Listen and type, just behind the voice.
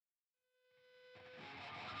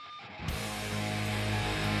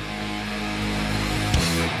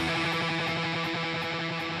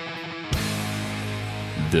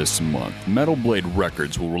this month, Metal Blade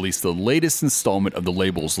Records will release the latest installment of the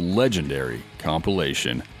label's legendary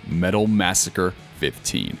compilation, Metal Massacre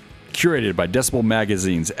 15. Curated by Decibel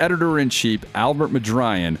Magazine's editor-in-chief, Albert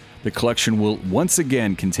Madrian, the collection will once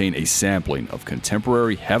again contain a sampling of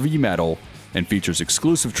contemporary heavy metal and features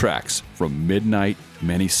exclusive tracks from Midnight,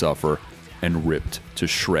 Many Suffer, and Ripped to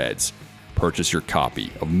Shreds. Purchase your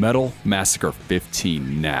copy of Metal Massacre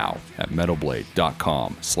 15 now at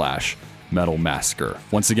metalblade.com/Metal Massacre.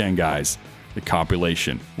 Once again, guys, the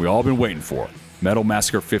compilation we all been waiting for, Metal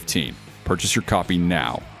Massacre 15. Purchase your copy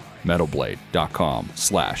now,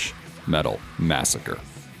 metalblade.com/Metal Massacre.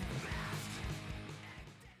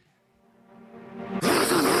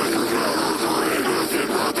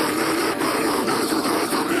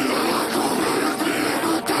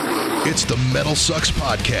 It's the Metal Sucks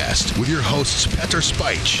Podcast with your hosts Peter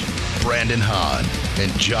Speich, Brandon Hahn,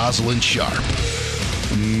 and Jocelyn Sharp.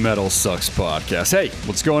 Metal Sucks Podcast. Hey,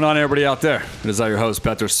 what's going on, everybody out there? It is I, your host,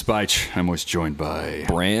 Peter Speich. I'm always joined by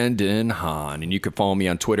Brandon Hahn, and you can follow me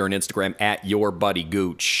on Twitter and Instagram at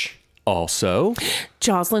YourBuddyGooch. Also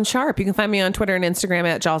Jocelyn Sharp. You can find me on Twitter and Instagram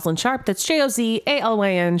at Jocelyn Sharp. That's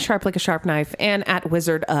Jozalyn, sharp like a sharp knife, and at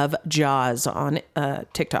Wizard of Jaws on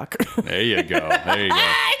TikTok. There you go.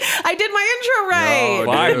 I did my intro right.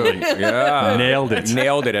 Finally. Yeah. Nailed it.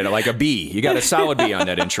 Nailed it like a B. You got a solid B on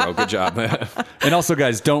that intro. Good job. And also,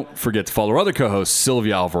 guys, don't forget to follow our other co-host,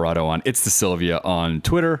 Sylvia Alvarado, on It's the Sylvia on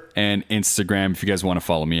Twitter and Instagram. If you guys want to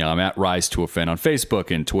follow me, I'm at Rise to Offend on Facebook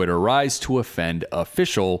and Twitter, Rise to Offend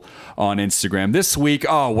Official on Instagram. This week,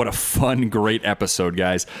 oh, what a fun, great episode,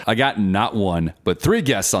 guys. I got not one, but 3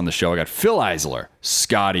 guests on the show. I got Phil Eisler,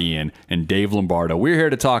 Scott Ian, and Dave Lombardo. We're here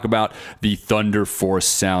to talk about the Thunder Force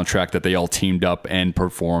soundtrack that they all teamed up and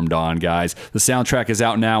performed on, guys. The soundtrack is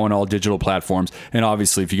out now on all digital platforms, and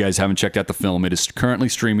obviously, if you guys haven't checked out the film, it is currently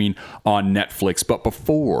streaming on Netflix. But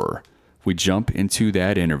before we jump into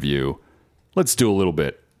that interview, let's do a little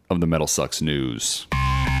bit of the Metal Sucks news.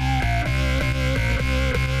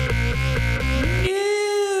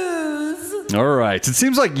 All right. It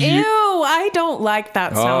seems like you... Ew, I don't like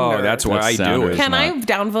that sounder. Oh, that's why I do it. Can I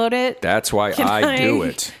downvote it? That's why I do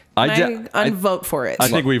it. I unvote for it. I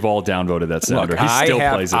think we've all downvoted that sounder. He still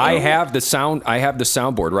plays it. I have the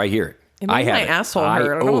soundboard right here. It makes my asshole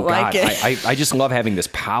hurt. I don't like it. I just love having this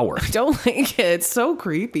power. I don't like it. It's so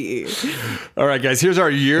creepy. All right, guys. Here's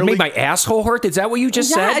our yearly... It made my asshole hurt? Is that what you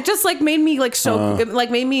just said? Yeah, it just made me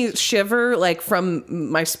it made me shiver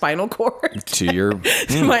from my spinal cord to your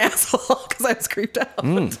to my asshole because I was creeped out.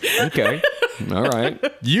 Okay. All right.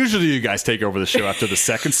 Usually you guys take over the show after the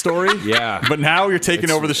second story. Yeah. But now you're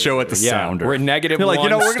taking over the show at the sounder. We're negative you're like,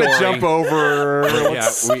 one we're going to jump over.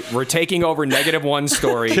 We're taking over negative one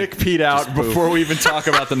story. Kick Pete out before we even talk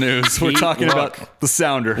about the news. We're talking about the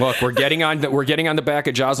sounder. Look, we're getting on the back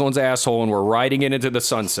of Jocelyn's asshole and we're riding it into the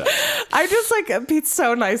sunset. I just Pete's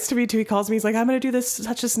so nice to me too. He calls me. He's like, I'm going to do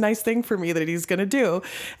such this nice thing for me that he's going to do.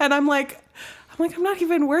 And I'm like, I'm not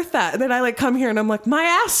even worth that. And then I come here and I'm like, my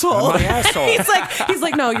asshole. My asshole. he's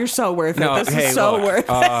like, no, you're so worth it. This is so worth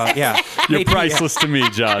it. Yeah. You're priceless to me,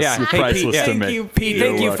 Joss. Yeah. You're priceless to me. Thank you, Pete.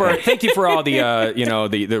 Thank you for all the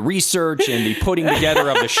the research and the putting together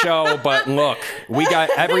of the show. But look, we got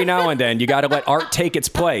every now and then you got to let art take its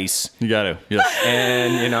place. You got to. Yes.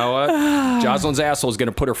 And you know what? Jocelyn's asshole is going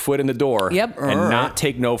to put her foot in the door. Yep. And not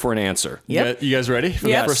take no for an answer. Yep. You guys ready for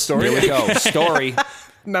the first story? Here we go. Story.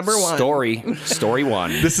 Number one. Story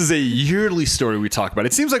one. This is a yearly story we talk about.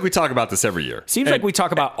 It seems like we talk about this every year. Seems like we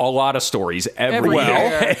talk about a lot of stories every year.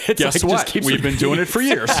 Well, guess what? We've been doing it for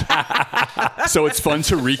years. So it's fun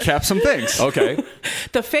to recap some things. Okay.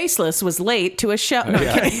 The Faceless was late to a show. No,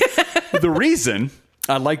 The reason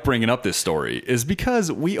I like bringing up this story is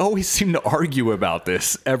because we always seem to argue about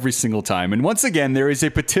this every single time. And once again, there is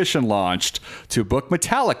a petition launched to book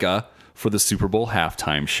Metallica for the Super Bowl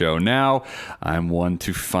halftime show. Now, I'm one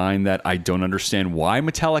to find that I don't understand why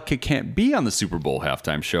Metallica can't be on the Super Bowl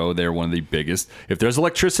halftime show. They're one of the biggest. If there's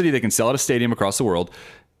electricity, they can sell at a stadium across the world.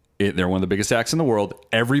 They're one of the biggest acts in the world.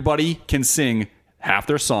 Everybody can sing half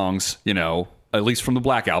their songs, at least from the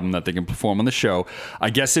Black Album, that they can perform on the show. I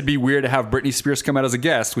guess it'd be weird to have Britney Spears come out as a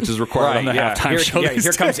guest, which is required on the halftime show.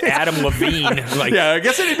 Here comes Adam Levine. I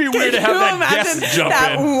guess it'd be weird to have that guest jump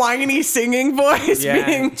that in. whiny singing voice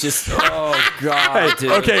being just oh god.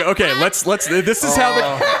 Hey, okay. Let's. This is how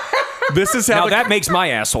the. This is how Now that makes my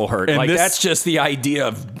asshole hurt. And Like this- that's just the idea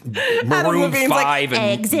of Adam Maroon Levine's 5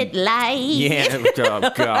 and Exit life. yeah. Oh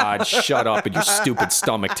God, shut up with your stupid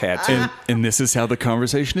stomach tattoo. And this is how the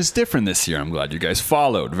conversation is different this year. I'm glad you guys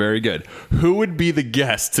followed. Very good. Who would be the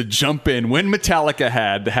guest to jump in when Metallica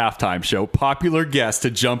had the halftime show? Popular guest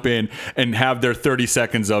to jump in and have their 30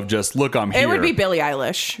 seconds of just, look, I'm here. It would be Billie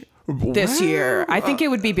Eilish this year. I think it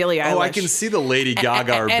would be Billie Eilish. Oh, I can see the Lady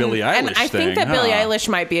Gaga or Billie Eilish and I thing. think that Billie Eilish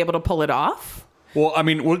might be able to pull it off. Well, I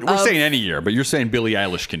mean, we're saying any year, but you're saying Billie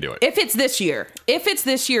Eilish can do it. If it's this year.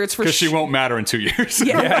 It's for Because she won't matter in 2 years.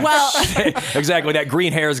 Yeah. Well, Exactly. That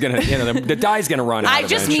green hair is gonna, the dye's gonna run out. I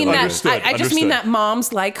just mean eventually. that I just mean that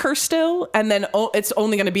moms like her still, and then it's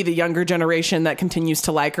only going to be the younger generation that continues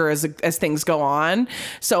to like her as things go on.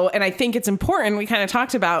 So, and I think it's important. We kind of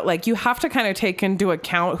talked about like you have to kind of take into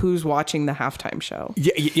account who's watching the halftime show.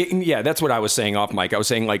 Yeah, that's what I was saying off mic. I was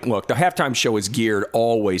saying, like, look, the halftime show is geared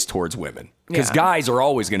always towards women because Yeah. guys are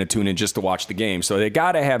always going to tune in just to watch the game. So they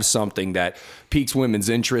got to have something that piques women's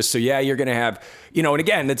interest. So yeah, you're going to have, and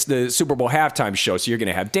again, that's the Super Bowl halftime show. So you're going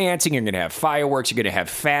to have dancing, you're going to have fireworks, you're going to have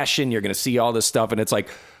fashion, you're going to see all this stuff. And it's like,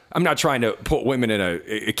 I'm not trying to put women in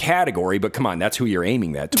a category, but come on, that's who you're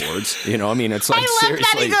aiming that towards. I mean, it's like, I love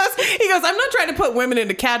seriously. that he goes. I'm not trying to put women in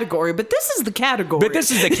a category, but this is the category. But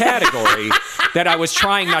this is the category that I was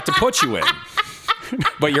trying not to put you in.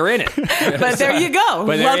 But you're in it. But there you go.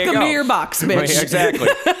 But there Welcome you go. to your box, bitch. Right, exactly.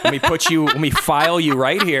 Let me file you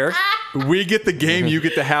right here. We get the game, you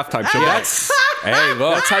get the halftime show. Hey,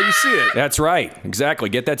 look. That's how you see it. That's right. Exactly.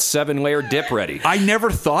 Get that 7-layer dip ready. I never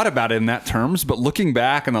thought about it in that terms, but looking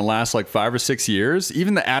back in the last like 5 or 6 years,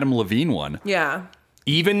 even the Adam Levine one. Yeah.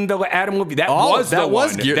 Even though Adam Levine, that was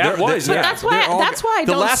geared- That was, But yeah. that's why I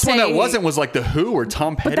the don't last one that say- wasn't was like the Who or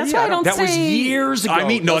Tom Petty. that's why I don't That was say- years ago. I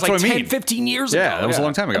mean, no, That was that's like what I 10, mean. 15 years ago. Yeah, that was a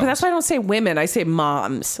long time ago. But that's why I don't say women. I say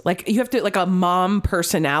moms. Like you have to like a mom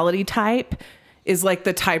personality type is like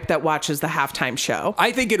the type that watches the halftime show.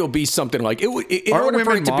 I think it'll be something like Are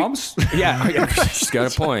women moms? Yeah, she's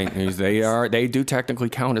got a point. They do technically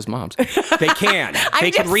count as moms. They can. They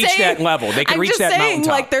I'm can just reach saying- that level. They can I'm reach just that saying,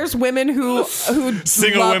 mountaintop. like there's women who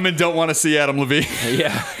Single love- women don't want to see Adam Levine.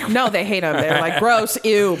 Yeah. No, they hate him. They're like gross.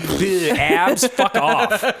 Ew. Abs, fuck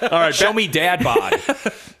off. All right, show me dad bod.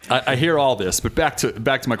 I hear all this, but back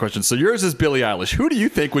to my question. So yours is Billie Eilish. Who do you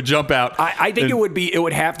think would jump out? I think it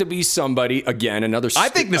would have to be somebody again. I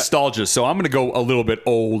think nostalgia. So I'm going to go a little bit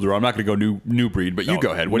older. I'm not going to go new breed, but you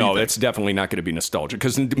go ahead. What do you think? that's definitely not going to be nostalgia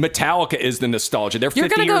because Metallica is the nostalgia. They're You're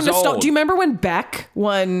 50 gonna go years nostalgia. old. Do you remember when Beck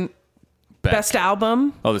won Beck. Best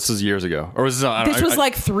Album? Oh, this is years ago, or was this? This was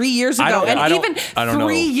like 3 years I ago, don't- I and don't- even I don't know.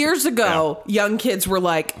 3 years ago, young kids were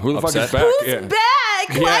like, Who the fuck Upset. is Beck? "Who's Yeah.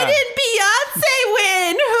 Beck? Why Yeah. didn't Beyonce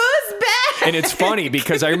win? Who's Beck?" And it's funny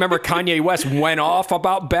because I remember Kanye West went off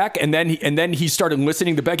about Beck, and then he started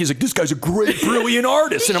listening to Beck. He's like, "This guy's a great, brilliant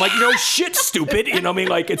artist," and I'm like, "No shit, stupid." I mean,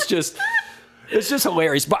 like it's just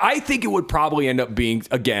hilarious. But I think it would probably end up being,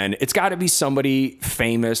 again, it's got to be somebody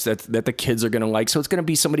famous that the kids are gonna like. So it's gonna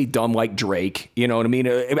be somebody dumb like Drake. You know what I mean?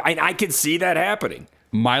 I could see that happening.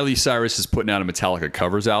 Miley Cyrus is putting out a Metallica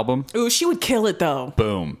covers album. Ooh, she would kill it though.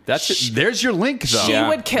 Boom. There's your link, though. She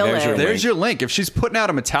would kill there's it. your There's your link. If she's putting out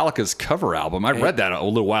a Metallica's cover album, I read that a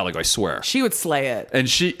little while ago, I swear. She would slay it. And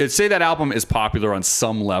say that album is popular on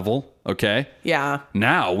some level, okay? Yeah.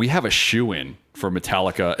 Now we have a shoe-in for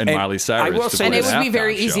Metallica and Miley Cyrus. I will to say- put And it an would be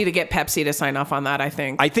very halftime easy show. to get Pepsi to sign off on that, I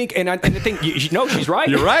think. I think, and I think, no, she's right.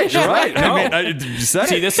 You're right. You're right. No. I mean, you said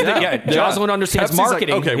See, it. this is Jocelyn understands Pepsi's like,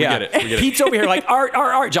 marketing. okay, we Yeah. get it. We get it. Pete's over here like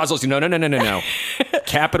art. Jocelyn's no.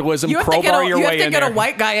 Capitalism, you have to get crowbar your you have way to in get there. a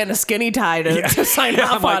white guy in a skinny tie to sign Yeah,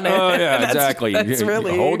 off I'm like, on it. oh yeah, That's- exactly. That's You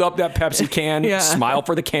really hold up that Pepsi can, Yeah. smile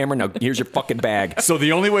for the camera. Now here's your fucking bag. So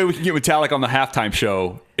the only way we can get Metallica on the halftime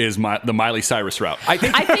show is the Miley Cyrus route. I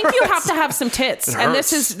think I think you have to have some tits, and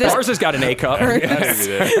this Lars has got an A cup.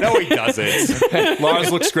 No, he doesn't.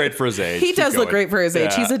 Lars looks great for his age. He Keep does look going. great for his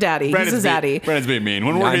age. He's a daddy. He's a zaddy. Brandon's being mean.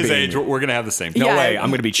 When we're I'm his being age, mean. we're going to have the same. No Yeah. way. I'm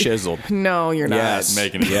going to be chiseled. No, you're not. Yes,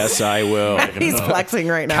 making it. Yes, I will. He's flexing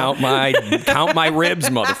right now. Count my ribs,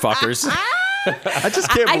 motherfuckers. I just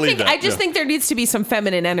can't believe that. I just think there needs to be some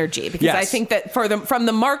feminine energy because Yes. I think that from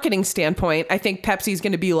the marketing standpoint, I think Pepsi's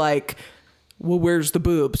going to be like, well, where's the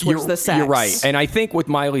boobs? Where's the sex? You're right. And I think with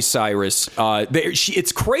Miley Cyrus,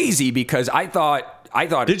 it's crazy because I thought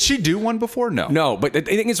Did she do one before? No, but the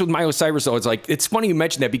thing is with Miley Cyrus, though, it's funny you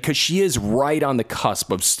mentioned that because she is right on the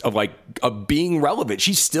cusp of being relevant.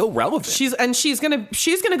 She's still relevant. She's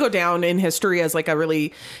gonna go down in history as like a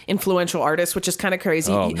really influential artist, which is kind of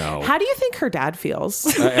crazy. Oh, no. How do you think her dad feels?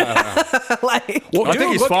 I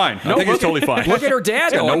think he's fine. I think he's totally fine. Look at her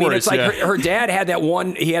dad. Yeah, though. no I mean, worries, it's like her dad had that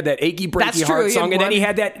one. He had that achy breaky heart song, and then he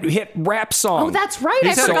had that hit rap song. Oh, that's right.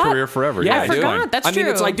 He's I had forgot. a career forever. Yeah, I forgot. That's I mean,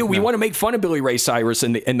 true. it's like, dude, we want to make fun of Billy Ray Cyrus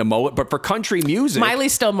and the mullet, but for country music,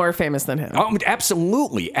 Miley's still more famous than him. oh,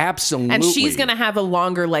 absolutely. And she's going to have a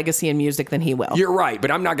longer legacy in music than he will. You're right,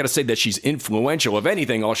 but I'm not going to say that she's influential. If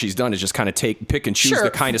anything, all she's done is just kind of pick and choose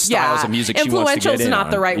the kind of styles of music she wants to get in. Influential is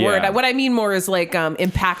not the right word. Yeah. What I mean more is like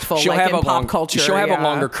impactful, like in pop culture. She'll have a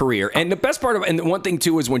longer career. And the best part of, and the one thing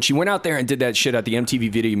too, is when she went out there and did that shit at the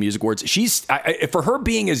MTV Video Music Awards, for her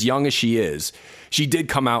being as young as she is, she did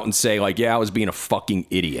come out and say, like, yeah, I was being a fucking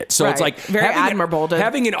idiot. So it's like very admirable.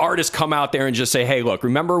 Having an artist come out there and just say, hey, look,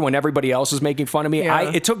 remember when everybody else was making fun of me?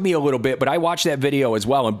 Yeah. It took me a little bit, but I watched that video as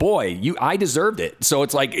well. And boy, I deserved it. So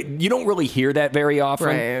it's like, you don't really hear that very often.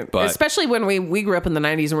 Right. But, especially when we grew up in the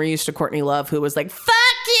 90s and we're used to Courtney Love, who was like, fuck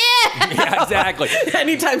yeah! Yeah, exactly.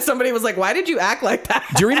 Anytime somebody was like, why did you act like that?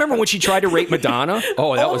 Do you remember when she tried to rape Madonna?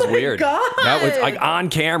 Oh, that was my weird. God. That was like on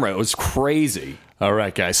camera. It was crazy. All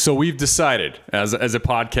right, guys. So we've decided, as a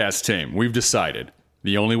podcast team,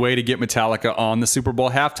 the only way to get Metallica on the Super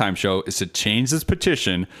Bowl halftime show is to change this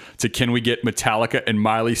petition to can we get Metallica and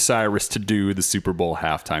Miley Cyrus to do the Super Bowl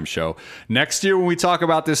halftime show. Next year when we talk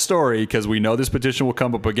about this story, because we know this petition will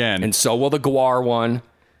come up again. And so will the Guar one.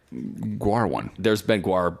 Guar one. There's been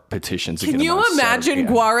Guar petitions. to Can get him you on imagine set.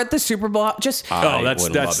 Yeah. Guar at the Super Bowl? Just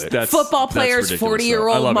That's football players, that's ridiculous, 40-year-old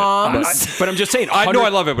though. I love it. moms. But I'm just saying. I know I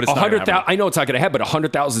love it, but it's not gonna happen. I know it's not going to happen, but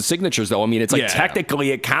 100,000 signatures, though. I mean, it's like Yeah.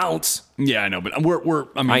 technically it counts. Yeah, I know, but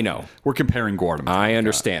I know we're comparing Guar to Metallica. I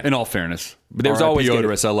understand. In all fairness, But there's R.I.P. always gonna-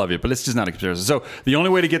 Odorous, I love you, but it's just not a comparison. So the only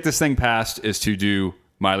way to get this thing passed is to do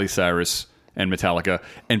Miley Cyrus and Metallica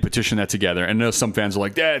and petition that together. And I know some fans are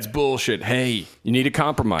like, that's bullshit. Hey, You need a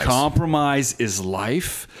compromise. compromise is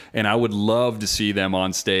life, and I would love to see them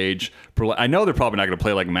on stage. I know they're probably not going to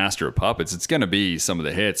play like Master of Puppets. It's going to be some of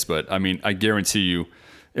the hits, but I mean, I guarantee you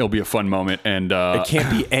it'll be a fun moment. And It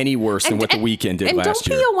can't be any worse than what The Weeknd did last year. And don't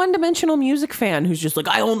be a one-dimensional music fan who's just like,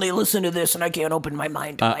 I only listen to this and I can't open my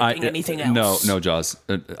mind to liking anything else. No, Jaws.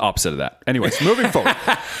 Opposite of that. Anyways, moving forward.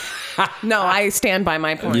 No, I stand by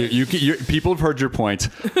my point. You people have heard your point.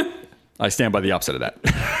 I stand by the opposite of that.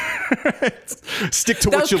 Stick to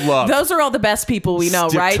what you love. Those are all the best people we know,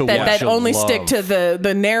 Stick right? to That what you only love. stick to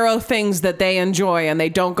the narrow things that they enjoy and they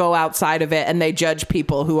don't go outside of it and they judge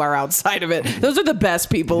people who are outside of it. Those are the best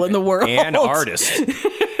people in the world. And artists.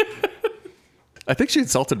 I think she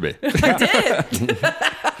insulted me. I did.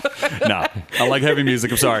 No, I like heavy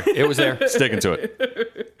music. I'm sorry. It was there. Sticking to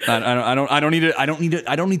it. I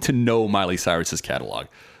don't need to know Miley Cyrus's catalog.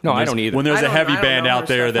 No, I don't either. When there's I a don't- heavy I don't band know out her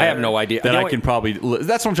there stuff. that I have no idea. that You know I what- can probably.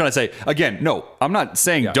 That's what I'm trying to say. Again, no, I'm not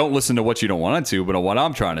saying don't listen to what you don't want to, but what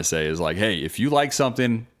I'm trying to say is like, hey, if you like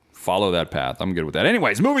something, follow that path. I'm good with that.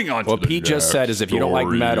 Anyways, moving on. What to the Pete just said is if you don't like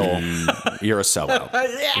story. metal, you're a sellout.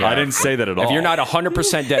 I didn't say that at all. If you're not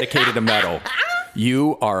 100% dedicated to metal,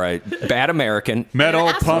 you are a bad American.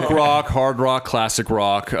 metal, punk rock, hard rock, classic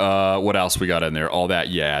rock. What else we got in there? All that,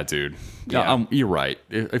 yeah, dude. Yeah. You're right.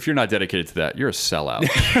 If you're not dedicated to that, you're a sellout.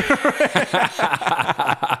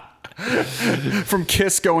 From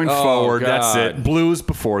Kiss going forward, that's God. it. Blues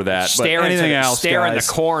before that, but anything else, stare in guys,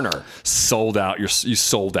 the corner. sold out. You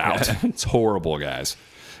sold out. It's horrible, guys.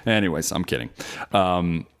 Anyways, I'm kidding.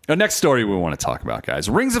 The next story we want to talk about, guys.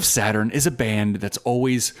 Rings of Saturn is a band that's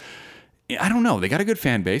always. I don't know. They got a good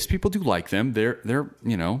fan base. People do like them. They're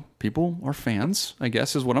people are fans, I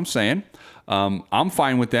guess is what I'm saying. I'm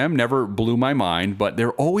fine with them. Never blew my mind, but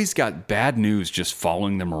they're always got bad news just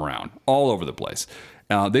following them around all over the place.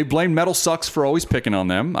 They blame Metal Sucks for always picking on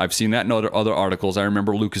them. I've seen that in other articles. I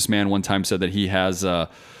remember Lucas Mann one time said that he has,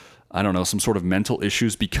 some sort of mental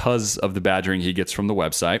issues because of the badgering he gets from the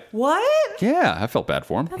website. What? Yeah, I felt bad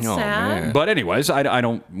for him. That's sad. But anyways, I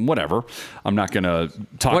don't, whatever. I'm not going to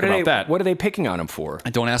talk about that. What are they picking on him for?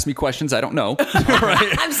 Don't ask me questions. I don't know.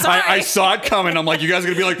 Right? I'm sorry. I saw it coming. I'm like, you guys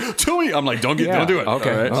are going to be like, tell me. I'm like, don't do it. Okay. All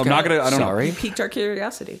right? I'm not going to, I don't know. Sorry. Piqued our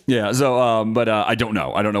curiosity. Yeah. So, but I don't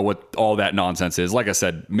know. I don't know what all that nonsense is. Like I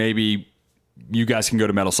said, maybe you guys can go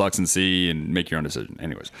to Metal Sucks and see and make your own decision.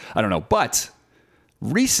 Anyways, I don't know. But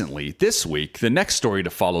recently, this week, the next story to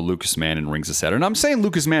follow Lucas Mann and Rings of Saturn. And I'm saying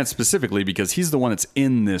Lucas Mann specifically because he's the one that's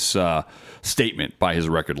in this statement by his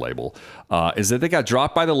record label, is that they got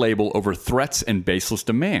dropped by the label over threats and baseless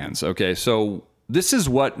demands. Okay, so this is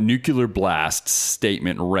what Nuclear Blast's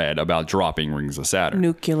statement read about dropping Rings of Saturn.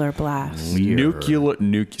 Nuclear blast.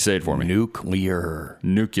 Say it for me. Nuclear.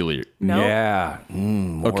 No. Yeah.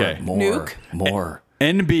 More, Okay. More. Nuke. More.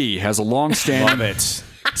 NB has a long-standing... Love it.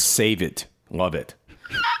 Save it. Love it.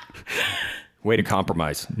 Way to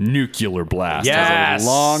compromise. Nuclear Blast Yes. has a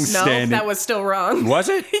No, long-standing... that was still wrong. Was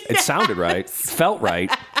it? It sounded right. Felt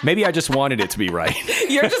right. Maybe I just wanted it to be right.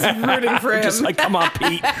 You're just rooting for him. Just like, come on,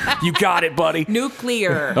 Pete. You got it, buddy.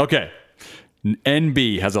 Nuclear. Okay.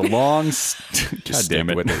 NB has a long... God damn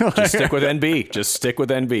it. With it. Just stick with NB. Just stick with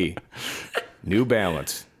NB. New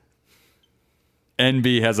Balance.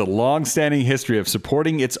 NB has a long-standing history of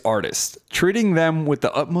supporting its artists, treating them with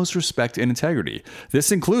the utmost respect and integrity.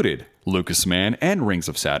 This included Lucas Man and Rings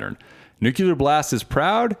of Saturn. Nuclear Blast is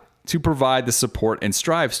proud to provide the support and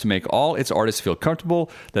strives to make all its artists feel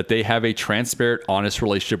comfortable that they have a transparent, honest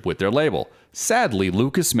relationship with their label. Sadly,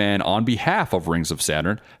 Lucas Man, on behalf of Rings of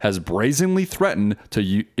Saturn, has brazenly threatened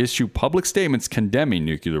to issue public statements condemning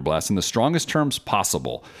Nuclear Blast in the strongest terms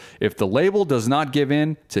possible if the label does not give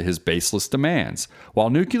in to his baseless demands. While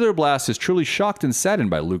Nuclear Blast is truly shocked and saddened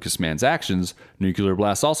by Lucas Man's actions, Nuclear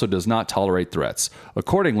Blast also does not tolerate threats.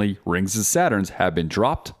 Accordingly, Rings of Saturn have been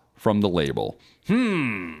dropped from the label.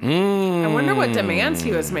 I wonder what demands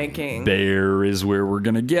he was making. There is where we're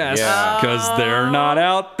going to guess, because they're not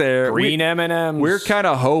out there. Green M&Ms. We're kind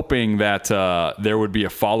of hoping that there would be a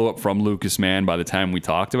follow-up from Lucas Man by the time we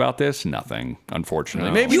talked about this. Nothing,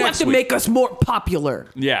 unfortunately. Maybe You have next to week. make us more popular.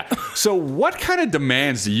 Yeah. So what kind of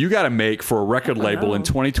demands do you got to make for a record label in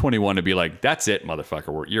 2021 to be like, that's it,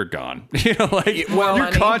 motherfucker, you're gone? You know, like, Well, your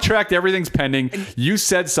money. contract, everything's pending. You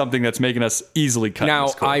said something that's making us easily cut Now,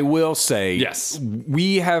 this cord. I will say, Yes.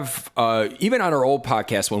 we have, even on our old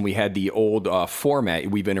podcast, when we had the old format,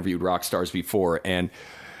 we've interviewed rock stars before. And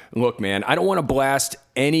look, man, I don't want to blast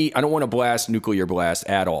Nuclear Blast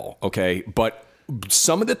at all, okay? But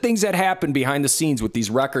some of the things that happen behind the scenes with these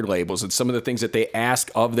record labels and some of the things that they ask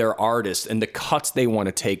of their artists and the cuts they want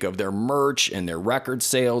to take of their merch and their record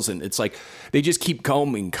sales, and it's like they just keep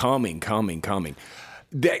coming.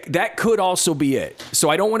 That could also be it. So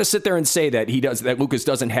I don't want to sit there and say that that Lucas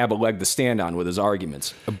doesn't have a leg to stand on with his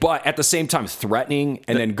arguments. But at the same time, threatening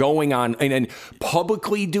and then going on and then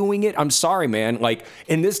publicly doing it. I'm sorry, man. Like,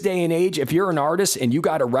 in this day and age, if you're an artist and you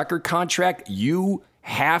got a record contract, you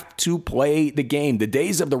have to play the game. The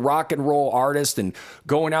days of the rock and roll artist and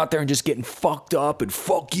going out there and just getting fucked up and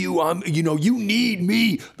fuck you, you need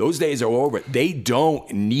me. Those days are over. They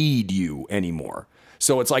don't need you anymore.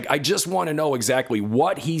 So it's like, I just want to know exactly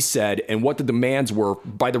what he said and what the demands were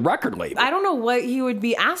by the record label. I don't know what he would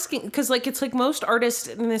be asking, because it's like most artists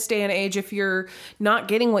in this day and age, if you're not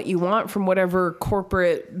getting what you want from whatever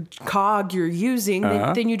corporate cog you're using,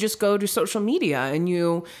 then you just go to social media and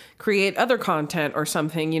you create other content or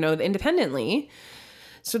something, independently.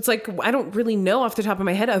 So it's like, I don't really know off the top of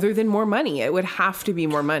my head other than more money. It would have to be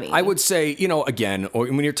more money. I would say, again,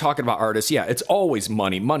 when you're talking about artists, yeah, it's always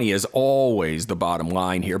money. Money is always the bottom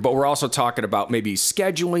line here. But we're also talking about maybe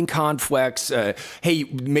scheduling conflicts. Hey,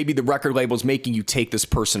 maybe the record label's making you take this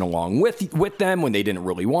person along with them when they didn't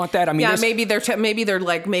really want that. I mean, maybe there's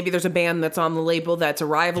a band that's on the label that's a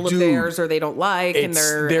rival of theirs or they don't like, and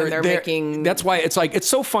they're making. That's why it's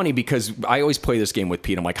so funny, because I always play this game with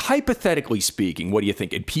Pete. I'm like, hypothetically speaking, what do you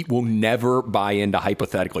think? And Pete will never buy into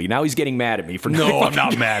hypothetically. Now he's getting mad at me for No, I'm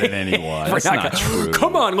not mad at anyone. That's not true.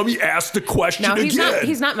 Come on, let me ask the question again.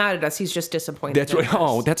 He's not mad at us. He's just disappointed. That's right.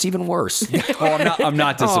 Oh, that's even worse. I'm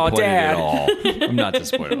not disappointed Dad. at all. I'm not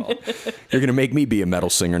disappointed at all. You're gonna make me be a metal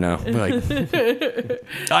singer now. Like,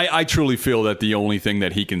 I truly feel that the only thing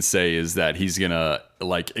that he can say is that he's gonna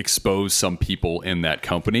expose some people in that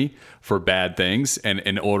company for bad things, and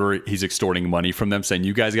in order he's extorting money from them, saying,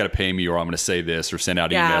 you guys got to pay me or I'm going to say this, or send out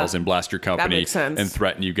emails and blast your company and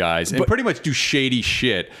threaten you guys, and pretty much do shady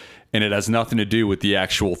shit. And it has nothing to do with the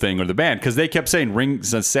actual thing or the band, because they kept saying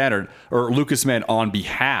Rings of Saturn or Lucas Man on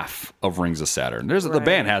behalf of Rings of Saturn. The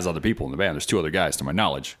band has other people in the band. There's 2 other guys to my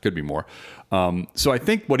knowledge. Could be more. So I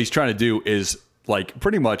think what he's trying to do is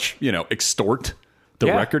pretty much, extort the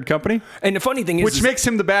record company. And the funny thing is, which makes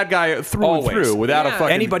him the bad guy through and through, without a fucking...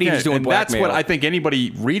 Anybody who's doing blackmail. That's what I think anybody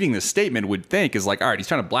reading this statement would think is like, all right, he's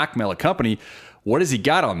trying to blackmail a company. What has he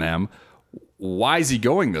got on them? why is he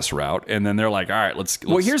going this route? And then they're like, all right, let's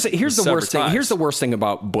here's the sever worst thing. ties. Here's the worst thing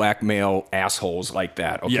about blackmail assholes like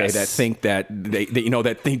that. Okay, Yes. that think that they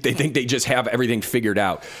think they just have everything figured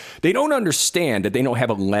out. They don't understand that they don't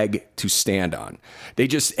have a leg to stand on.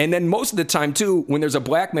 And then most of the time too, when there's a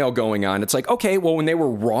blackmail going on, it's like, okay, well, when they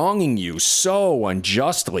were wronging you so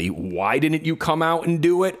unjustly, why didn't you come out and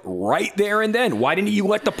do it right there and then? Why didn't you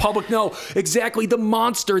let the public know exactly the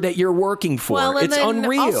monster that you're working for? Well, and it's then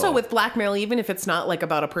unreal. also with blackmail, even if it's not like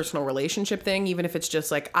about a personal relationship thing, even if it's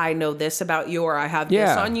just like, I know this about you or I have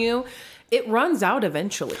this on you, it runs out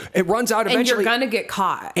eventually. It runs out eventually. And you're going to get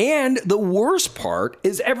caught. And the worst part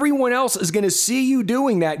is everyone else is going to see you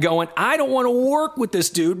doing that going, I don't want to work with this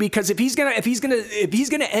dude because if he's going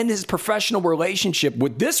to end his professional relationship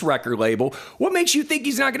with this record label, what makes you think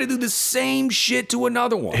he's not going to do the same shit to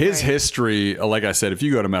another one? His history, like I said, if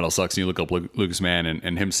you go to Metal Sucks and you look up Lucas Mann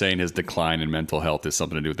and him saying his decline in mental health has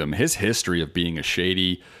something to do with him, his history of being a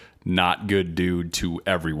shady, not good dude to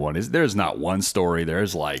everyone there's not one story,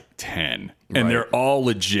 there's like 10, and they're all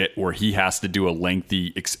legit where he has to do a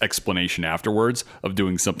lengthy explanation afterwards of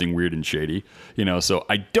doing something weird and shady, so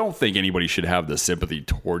I don't think anybody should have the sympathy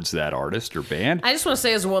towards that artist or band. I just want to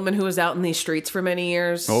say, as a woman who was out in these streets for many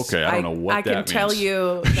years, okay, I don't know what I that can tell means.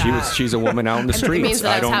 you that she's a woman out in the streets. It means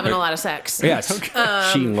that I was having a lot of sex. Yes,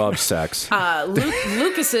 she loves sex.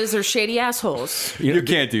 Lucases are shady assholes. You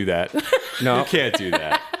can't do that. No. You can't do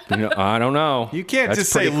that. No, I don't know. You can't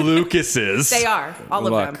just say Lucas's. They are, all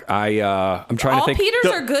of them. Look, I'm trying all to think.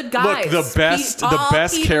 Peters are good guys. Look, the best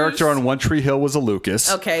Peters, character on One Tree Hill was a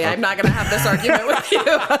Lucas. Okay, I'm not going to have this argument with you.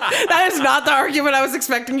 That is not the argument I was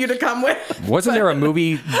expecting you to come with. Wasn't there a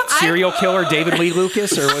movie serial killer David Lee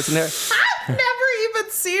Lucas, or wasn't there? I've never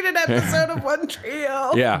even seen an episode of One Tree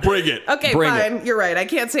Hill. Yeah, bring it. Okay, Bring fine. it. You're right. I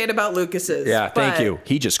can't say it about Lucas's. Yeah, thank you.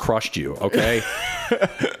 He just crushed you. Okay,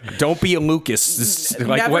 don't be a Lucas.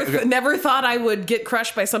 Never thought I would get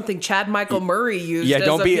crushed by something Chad Michael Murray used as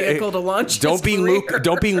a vehicle to launch Don't be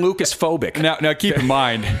Lucas phobic. Now keep in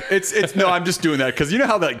mind, it's no. I'm just doing that because you know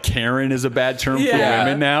how that Karen is a bad term for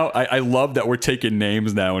women now. I love that we're taking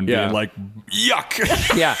names now and being like,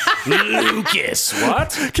 yuck. Yeah, Lucas.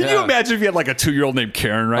 What? Can you imagine if you had like a 2-year-old named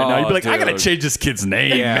Karen right now? You'd be like, I gotta change this kid's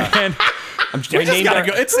name, man. We just gotta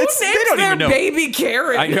go. It's they don't even know. Baby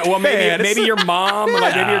Karen. I know. Well, maybe your mom.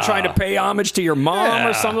 Like maybe you're trying to pay homage to your mom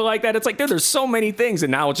or something like that. It's like there's so many things,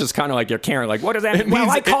 and now it's just kind of like you're Karen. Like, what does that mean? Well,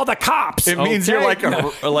 I call the cops. It means you're like a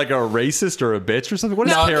racist or a bitch or something. What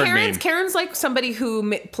does Karen mean? Karen's like somebody who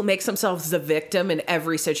makes themselves the victim in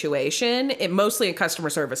every situation, mostly in customer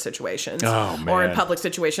service situations or in public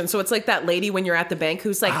situations. So it's like that lady when you're at the bank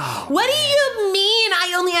who's like, what do you mean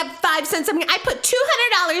I only have 5 cents? I mean, I put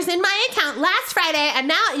 $200 in my account last Friday, and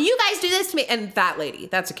now you guys do this to me. And that lady,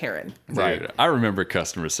 that's a Karen. Right. I remember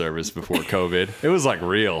customer service before COVID. It was like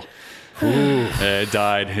real. It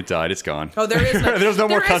died. It's gone. Oh, there is none. There's no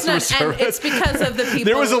more customer service. And it's because of the people.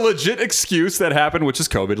 There was a legit excuse that happened, which is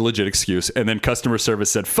COVID, a legit excuse. And then customer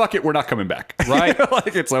service said, fuck it, we're not coming back. Right.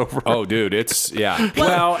 Like it's over. Oh, dude, it's,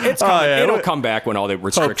 Well, it's coming. It'll come back when all the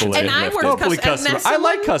restrictions And get I lifted. worked customer. I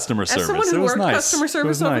like customer service. As someone It who was worked nice. customer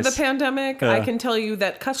service over the pandemic, Yeah. I can tell you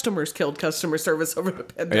that customers killed customer service over the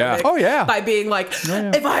pandemic. Yeah. Oh, yeah. By being like,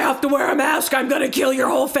 if I have to wear a mask, I'm going to kill your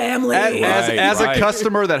whole family. As a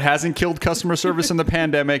customer that hasn't killed customer service in the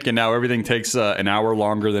pandemic, and now everything takes an hour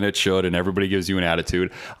longer than it should, and everybody gives you an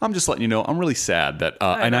attitude, I'm just letting you know I'm really sad that,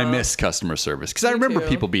 and I miss customer service because I remember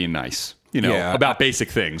people being nice. About basic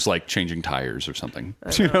things like changing tires or something.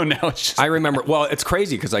 Now it's just... I remember. Well, it's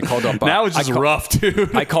crazy because I called up. Now it's just rough,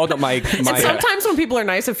 dude. I called up my. And sometimes when people are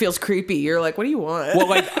nice, it feels creepy. You're like, what do you want? Well,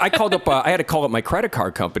 like I called up. I had to call up my credit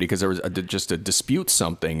card company because there was just a dispute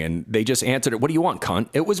something, and they just answered it. What do you want, cunt?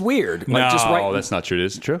 It was weird. Like, no, that's not true. It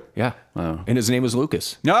is true. Yeah. Oh. And his name was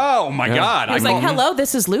Lucas. Oh my God! He's like, hello,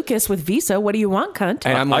 this is Lucas with Visa. What do you want, cunt?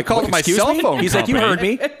 And I'm like, I called my cell phone. He's like, you heard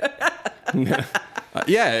me.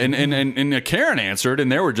 And Karen answered, and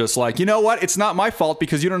they were just like, you know what? It's not my fault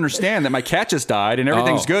because you don't understand that my cat just died and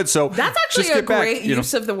everything's good. So that's actually just a great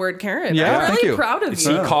use of the word Karen. Yeah, I'm thank really you. proud of you.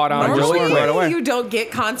 He caught on Normally, right away. You don't get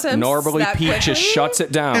concepts. Normally, that Pete quickly. just shuts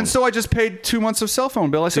it down. And so I just paid 2 months of cell phone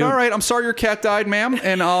bill. I said, all right, I'm sorry your cat died, ma'am.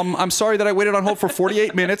 And I'm sorry that I waited on hold for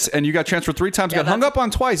 48 minutes and you got transferred 3 times, got hung up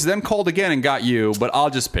on twice, then called again and got you. But I'll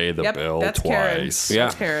just pay the bill that's twice. Karen. Yeah.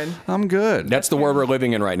 That's Karen. I'm good. That's the world we're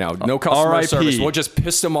living in right now. No customer service. We'll just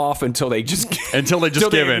piss them off until they just give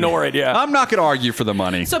in. Ignore it. Yeah. I'm not going to argue for the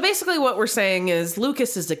money. So basically, what we're saying is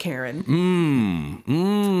Lucas is a Karen.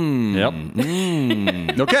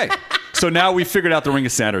 Yep. Okay. So now we figured out the Ring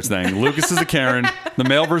of Saturn thing. Lucas is a Karen. The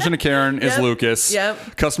male version of Karen is Lucas.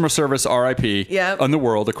 Yep. Customer service, RIP. Yep. On the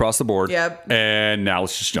world, across the board. Yep. And now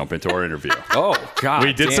let's just jump into our interview. Oh, God.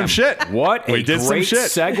 We did damn. some shit. What We a did some great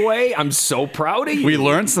shit. segue. I'm so proud of you. We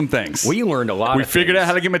learned some things. We learned a lot We of figured things. out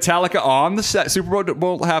how to get Metallica on the Super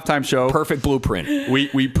Bowl halftime show. Perfect blueprint.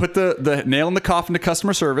 We put the nail in the coffin to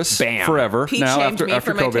customer service. Bam. Forever. Pete now shamed me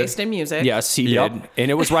after for my COVID. taste in music. Yes, he Yep. did.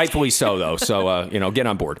 And it was rightfully so, though. So, get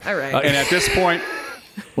on board. All right. And at this point,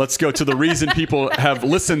 let's go to the reason people have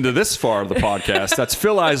listened to this far of the podcast. That's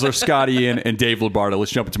Phil Eisler, Scott Ian, and Dave Lombardo.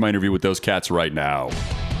 Let's jump into my interview with those cats right now.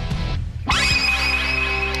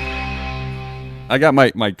 I got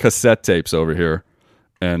my cassette tapes over here,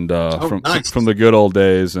 and nice. from the good old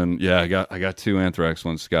days. And yeah, I got 2 Anthrax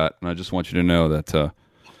ones, Scott. And I just want you to know that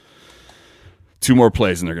 2 more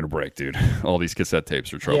plays and they're gonna break, dude. All these cassette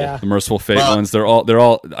tapes are trouble. Yeah. The Merciful Fate ones, they're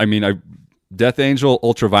all. I mean, Death Angel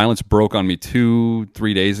Ultraviolence broke on me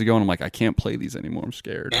 2-3 days ago, and I'm like, I can't play these anymore. I'm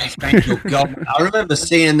scared. Yes, thank you, God. I remember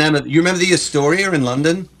seeing them. You remember the Astoria in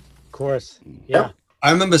London? Of course. Yeah.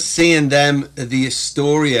 I remember seeing them at the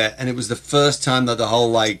Astoria, and it was the first time that the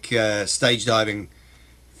whole stage diving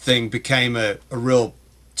thing became a real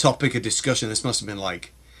topic of discussion. This must have been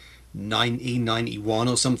like 1991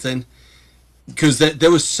 or something, because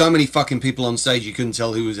there was so many fucking people on stage you couldn't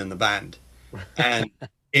tell who was in the band, and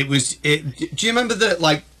do you remember that,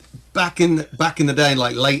 like, back in the day,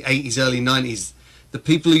 like late 80s, early 90s, the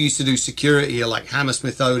people who used to do security are like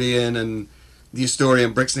Hammersmith Odeon and the Astoria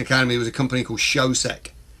and Brixton Academy. Was a company called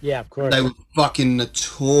Showsec. Yeah, of course. They were fucking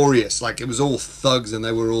notorious. Like, it was all thugs, and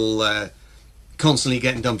they were all constantly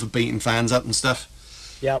getting done for beating fans up and stuff.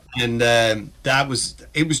 Yep. And it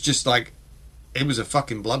was just like, it was a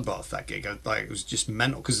fucking bloodbath, that gig. Like, it was just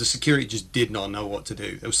mental, because the security just did not know what to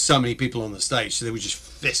do. There was so many people on the stage, so there were just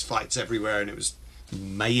fist fights everywhere, and it was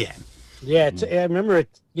mayhem. Yeah, I remember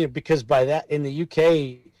it, because by that, in the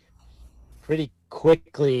UK, pretty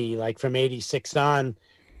quickly, like from 86 on,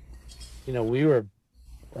 we were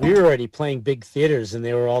already playing big theaters, and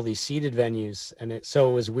there were all these seated venues, and so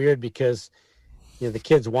it was weird because the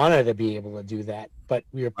kids wanted to be able to do that, but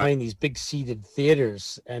we were playing these big seated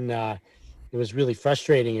theaters, and it was really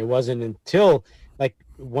frustrating. It wasn't until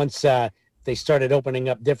once they started opening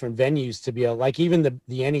up different venues to be able, like, even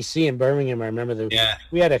the NEC in Birmingham. I remember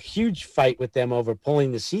we had a huge fight with them over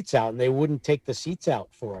pulling the seats out, and they wouldn't take the seats out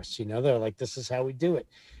for us. They're like, this is how we do it.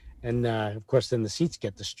 And of course, then the seats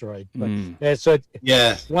get destroyed. But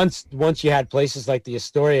once you had places like the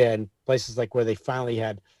Astoria and places like where they finally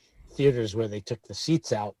had theaters where they took the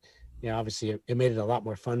seats out, obviously it made it a lot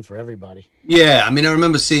more fun for everybody. Yeah, I mean, I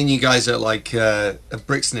remember seeing you guys at at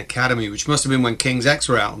Brixton Academy, which must have been when King's X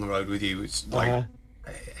were out on the road with you. It's like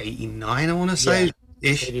 89, I want to say,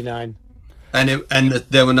 ish. 89. And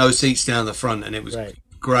there were no seats down the front, and it was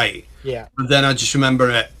great. Yeah. But then I just remember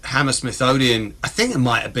at Hammersmith Odeon, I think it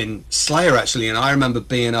might have been Slayer actually, and I remember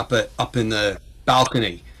being up in the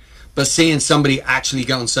balcony, but seeing somebody actually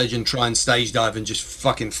go on stage and try and stage dive and just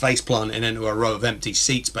fucking face planting into a row of empty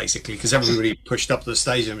seats, basically, because everybody pushed up to the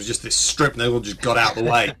stage and it was just this strip, and they all just got out of the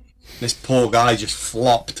way. This poor guy just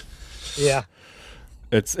flopped. Yeah.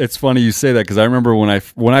 It's funny you say that, because I remember when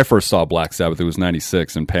I first saw Black Sabbath, it was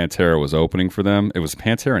 96, and Pantera was opening for them. It was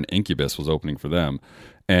Pantera and Incubus was opening for them.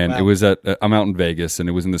 And it was I'm out in Vegas, and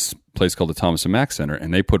it was in this place called the Thomas and Mack Center,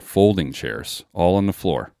 and they put folding chairs all on the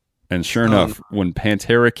floor. And sure enough, when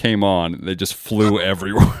Pantera came on, they just flew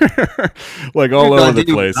everywhere, like all over the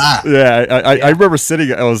place. Yeah, I remember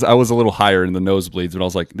sitting. I was a little higher in the nosebleeds, but I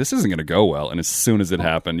was like, "This isn't going to go well." And as soon as it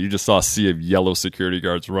happened, you just saw a sea of yellow security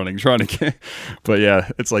guards running, trying to get. But yeah,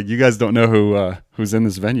 it's like, you guys don't know who's in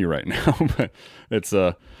this venue right now, but it's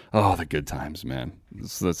the good times, man.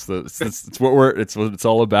 It's what it's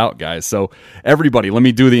all about, guys. So everybody, let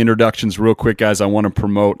me do the introductions real quick, guys. I want to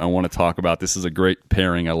promote. I want to talk about. This is a great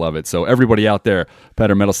pairing. I love it. So everybody out there,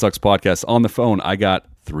 Better Metal Sucks podcast on the phone. I got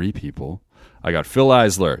 3 people. I got Phil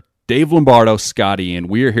Eisler, Dave Lombardo, Scott Ian.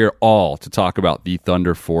 We are here all to talk about the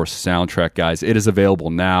Thunder Force soundtrack, guys. It is available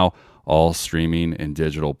now, all streaming and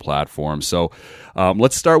digital platforms. So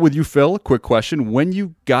let's start with you, Phil. Quick question. When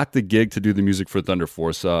you got the gig to do the music for Thunder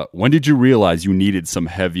Force, when did you realize you needed some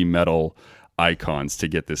heavy metal icons to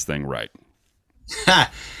get this thing right?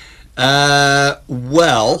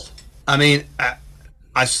 Well, I mean,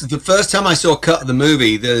 the first time I saw a cut of the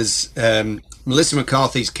movie, there's Melissa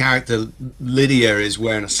McCarthy's character Lydia is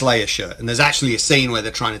wearing a Slayer shirt, and there's actually a scene where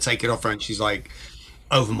they're trying to take it off her, and she's like,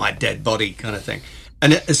 "Over my dead body," kind of thing.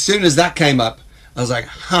 And as soon as that came up, I was like,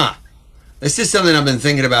 this is something I've been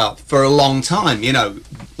thinking about for a long time.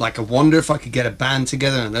 Like, I wonder if I could get a band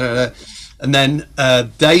together. And then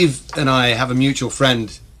Dave and I have a mutual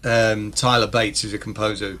friend, Tyler Bates, who's a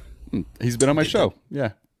composer. He's been on my show.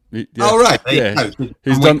 Yeah. Oh, right.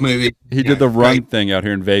 He's done movie. He did the Run thing out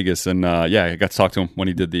here in Vegas, and I got to talk to him when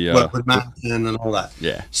he did the work with Manson and all that.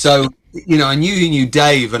 Yeah. So I knew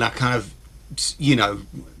Dave, and I kind of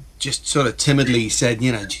just sort of timidly said, do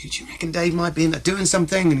you reckon Dave might be in there doing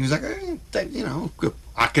something? And he was like, Dave,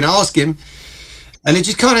 I can ask him. And it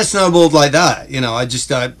just kind of snowballed like that. I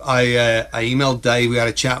emailed Dave. We had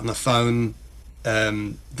a chat on the phone.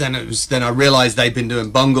 Then I realized they'd been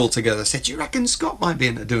doing Bungle together. I said, "Do you reckon Scott might be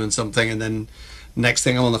in there doing something?" And then next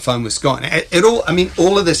thing I'm on the phone with Scott. And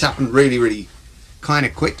all of this happened really, really kind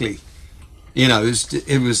of quickly.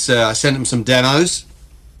 It was I sent them some demos.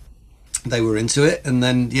 They were into it, and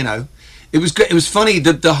then it was good. It was funny.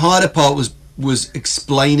 The harder part was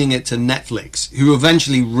explaining it to Netflix, who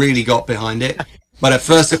eventually really got behind it. But at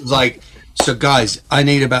first it was like, so guys, I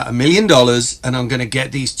need about $1 million, and I'm going to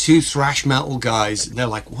get these 2 thrash metal guys. And they're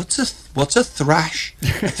like, what's a thrash?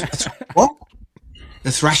 What?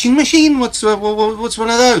 The thrashing machine? What's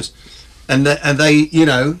one of those? And they,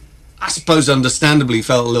 I suppose understandably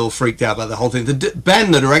felt a little freaked out about the whole thing.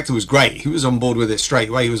 Ben, the director, was great. He was on board with it straight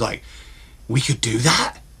away. He was like, we could do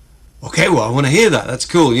that? Okay, well, I want to hear that. That's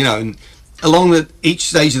cool, And along each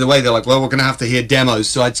stage of the way, they're like, well, we're going to have to hear demos.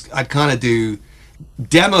 So I'd kind of do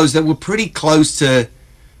demos that were pretty close to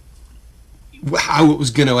how it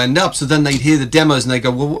was going to end up. So then they'd hear the demos and they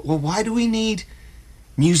go, well, why do we need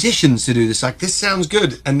musicians to do this? Like, this sounds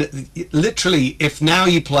good. And literally, if now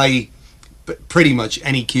you play pretty much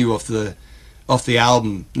any cue off the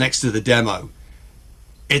album next to the demo,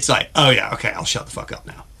 it's like, oh yeah, okay, I'll shut the fuck up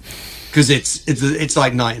now, because it's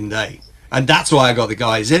like night and day. And that's why I got the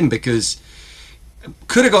guys in, because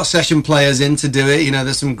could have got session players in to do it.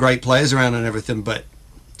 There's some great players around and everything, but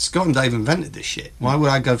Scott and Dave invented this shit. Why would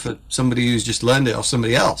I go for somebody who's just learned it off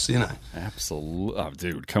somebody else, Absolutely. Oh,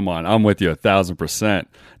 dude, come on. I'm with you 1,000%.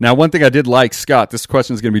 Now, one thing I did like, Scott, this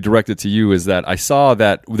question is going to be directed to you, is that I saw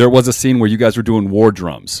that there was a scene where you guys were doing war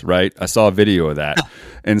drums, right? I saw a video of that.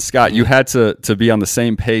 And Scott, you had to be on the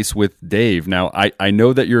same pace with Dave. Now, I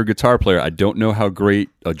know that you're a guitar player. I don't know how great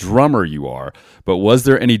a drummer you are, but was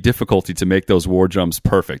there any difficulty to make those war drums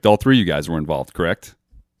perfect? All 3 of you guys were involved, correct?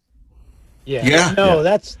 Yeah.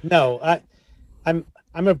 I'm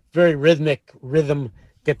a very rhythm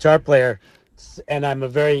guitar player, and I'm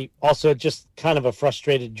also just kind of a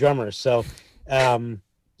frustrated drummer. So,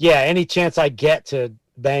 any chance I get to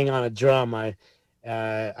bang on a drum, I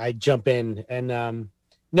jump in. And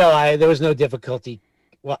there was no difficulty.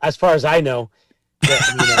 Well, as far as I know, there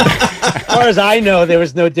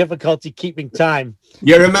was no difficulty keeping time.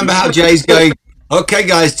 You remember how Jay's going, okay,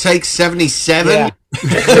 guys, take 77. Yeah.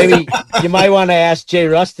 Maybe you might want to ask Jay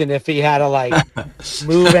Rustin if he had to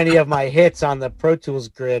move any of my hits on the Pro Tools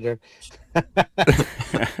grid. Or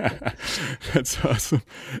That's awesome.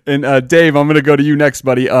 And Dave, I'm going to go to you next,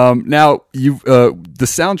 buddy. Now you've the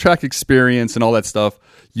soundtrack experience and all that stuff.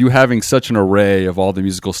 You having such an array of all the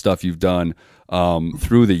musical stuff you've done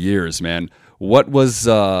through the years, man. What was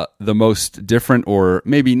the most different, or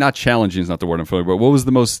maybe not challenging is not the word I'm feeling, but what was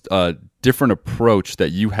the most different approach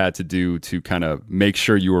that you had to do to kind of make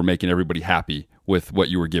sure you were making everybody happy with what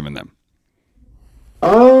you were giving them?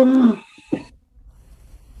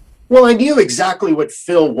 Well, I knew exactly what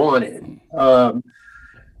Phil wanted.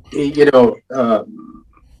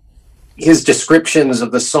 His descriptions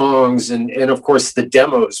of the songs and of course the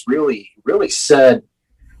demos really said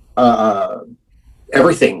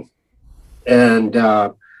everything. And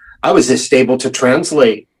I was just able to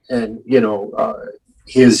translate and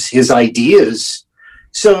his ideas.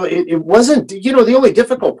 So it wasn't, the only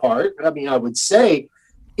difficult part, I would say,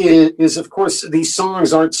 is of course these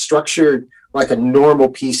songs aren't structured like a normal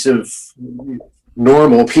piece of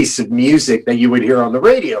music that you would hear on the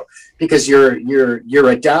radio, because you're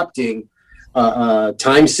adapting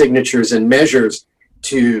time signatures and measures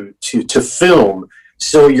to film.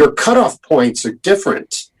 So your cutoff points are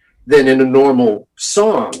different than in a normal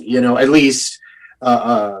song, at least,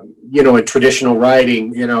 in traditional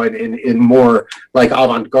writing, in more like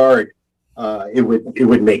avant-garde, it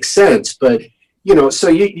would make sense. But, so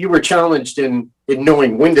you were challenged in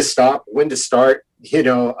knowing when to stop, when to start,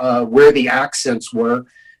 where the accents were.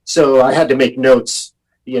 So I had to make notes,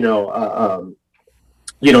 throughout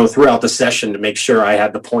the session to make sure I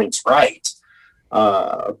had the points right.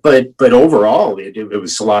 But overall, it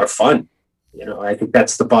was a lot of fun. I think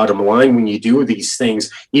that's the bottom line when you do these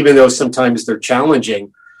things, even though sometimes they're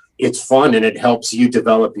challenging, it's fun and it helps you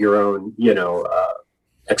develop your own,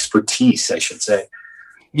 expertise, I should say.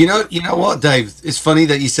 You know what, Dave? It's funny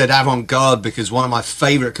that you said avant-garde because one of my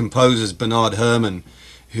favorite composers, Bernard Herrmann,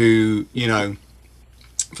 who,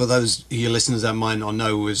 for those of your listeners that might not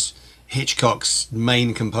know, was Hitchcock's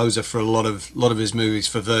main composer for a lot of his movies,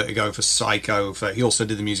 for Vertigo, for Psycho. He also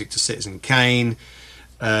did the music to Citizen Kane,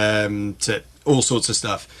 to all sorts of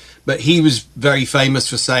stuff. But he was very famous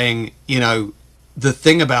for saying, the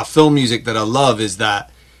thing about film music that I love is that,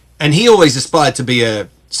 and he always aspired to be a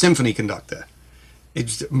symphony conductor.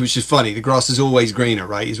 Which is funny. The grass is always greener,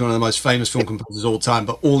 right? He's one of the most famous film composers of all time,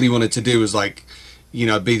 but all he wanted to do was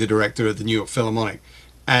be the director of the New York Philharmonic.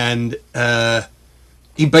 And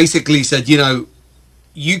he basically said,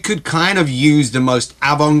 you could kind of use the most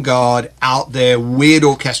avant-garde, out there, weird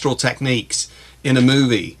orchestral techniques in a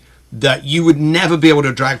movie that you would never be able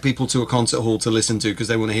to drag people to a concert hall to listen to because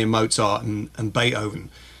they want to hear Mozart and Beethoven.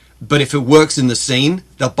 But if it works in the scene,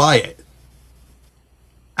 they'll buy it.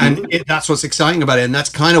 And that's what's exciting about it, and that's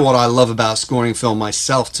kind of what I love about scoring film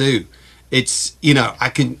myself too. It's I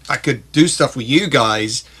could do stuff with you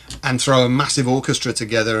guys and throw a massive orchestra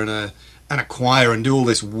together and a choir and do all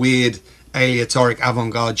this weird aleatoric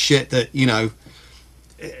avant-garde shit that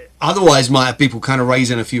otherwise might have people kind of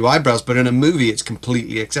raising a few eyebrows. But in a movie, it's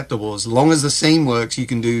completely acceptable as long as the scene works. You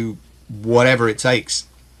can do whatever it takes.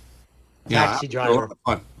 Taxi Driver.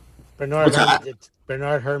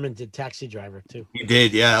 Bernard Herrmann did Taxi Driver too. He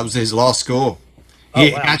did, yeah. That was his last score.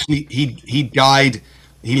 Actually, he died.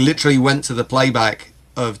 He literally went to the playback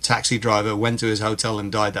of Taxi Driver, went to his hotel, and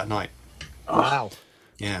died that night. Wow.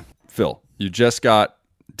 Yeah. Phil, you just got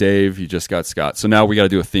Dave, you just got Scott. So now we got to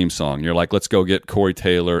do a theme song. You're like, let's go get Corey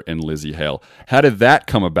Taylor and Lizzie Hale. How did that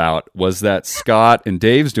come about? Was that Scott and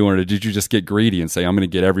Dave's doing it, or did you just get greedy and say, I'm going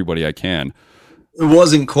to get everybody I can? It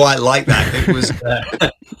wasn't quite like that. It was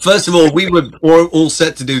first of all, we were all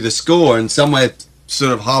set to do the score, and somewhere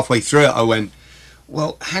sort of halfway through it, I went,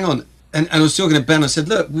 "Well, hang on." And I was talking to Ben. I said,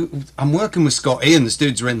 "Look, I'm working with Scott Ian. This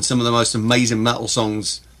dude's written some of the most amazing metal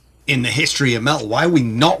songs in the history of metal. Why are we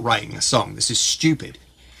not writing a song? This is stupid."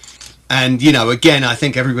 And again, I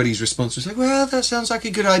think everybody's response was like, "Well, that sounds like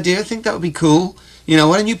a good idea. I think that would be cool. Why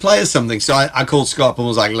don't you play us something?" So I called Scott and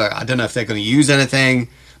was like, "Look, I don't know if they're going to use anything.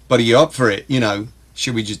 But are you up for it?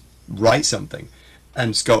 Should we just write something?"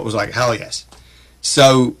 And Scott was like, "Hell yes."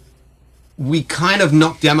 So we kind of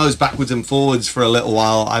knocked demos backwards and forwards for a little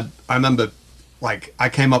while. I remember, I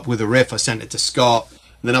came up with a riff, I sent it to Scott,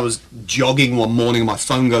 and then I was jogging one morning and my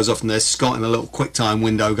phone goes off and there's Scott in a little QuickTime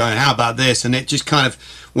window going, "How about this?" And it just kind of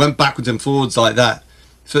went backwards and forwards like that.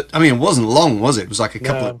 So, it wasn't long, was it? It was like a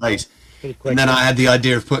couple of days. And then I had the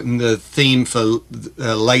idea of putting the theme for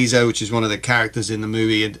Laser, which is one of the characters in the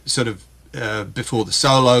movie, and sort of before the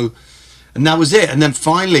solo, and that was it. And then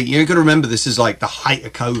finally, you've got to remember, this is like the height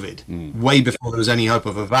of COVID, way before there was any hope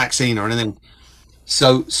of a vaccine or anything.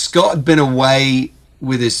 So Scott had been away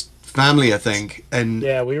with his family, I think, and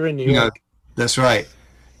yeah, we were in New York. That's right.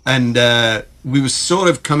 And we were sort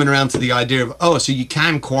of coming around to the idea of, so you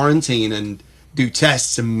can quarantine and do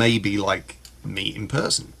tests and maybe meet in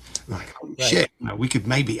person. Like, holy shit, we could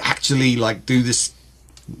maybe actually do this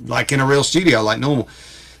in a real studio like normal.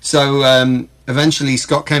 So eventually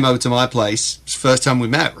Scott came over to my place. It's the first time we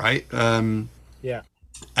met, right? Yeah.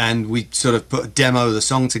 And we sort of put a demo of the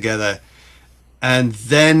song together. And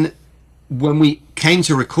then when we came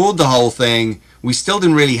to record the whole thing, we still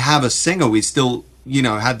didn't really have a singer. We still,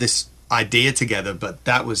 had this idea together, but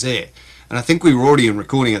that was it. And I think we were already in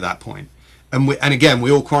recording at that point. And again, we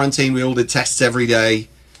all quarantined. We all did tests every day.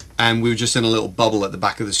 And we were just in a little bubble at the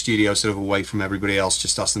back of the studio, sort of away from everybody else,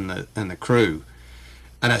 just us and the crew.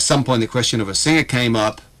 And at some point, the question of a singer came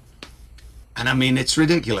up. And it's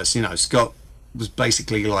ridiculous. Scott was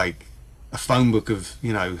basically like a phone book of,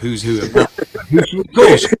 who's who. Who should we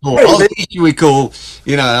call? Who should we call?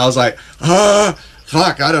 And I was like,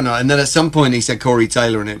 fuck, I don't know. And then at some point, he said Corey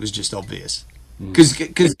Taylor, and it was just obvious.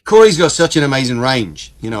 Because Corey's got such an amazing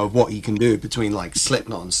range, of what he can do between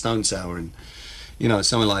Slipknot and Stone Sour and,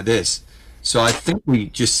 something like this. So I think we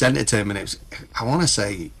just sent it to him, and it was, I want to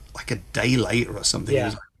say, a day later or something.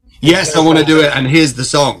 Yeah. Yes, I want to do it, and here's the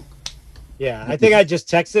song. Yeah, I think I just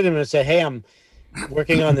texted him and said, "Hey, I'm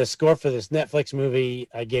working on this score for this Netflix movie."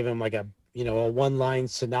 I gave him a one-line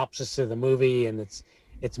synopsis of the movie, and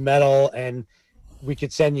it's metal, and we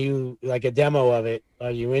could send you a demo of it.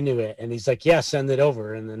 Are you into it? And he's like, "Yeah, send it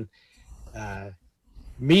over." And then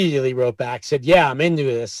immediately wrote back, said, "Yeah, I'm into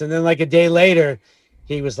this." And then a day later,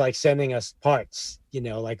 he was sending us parts,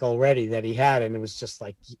 already that he had, and it was just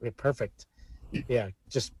perfect. Yeah,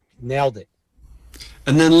 just nailed it.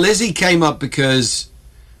 And then Lizzie came up because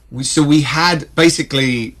we had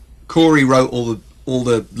basically Corey wrote all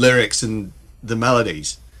the lyrics and the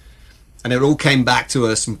melodies. And it all came back to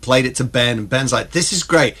us and played it to Ben. And Ben's like, this is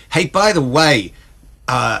great. Hey, by the way,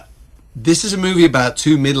 this is a movie about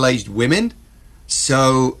two middle-aged women.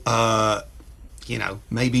 So,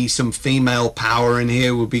 maybe some female power in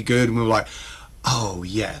here would be good. And we were like, oh,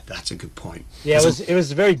 yeah, that's a good point. Yeah, it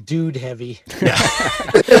was very dude heavy. Yeah.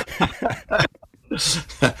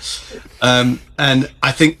 And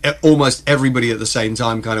I think almost everybody at the same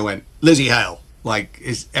time kind of went, Lizzie Hale. Like,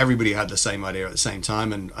 everybody had the same idea at the same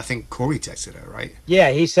time. And I think Corey texted her, right? Yeah,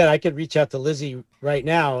 he said I could reach out to Lizzie right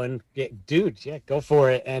now and dude, yeah, go for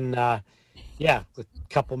it. And a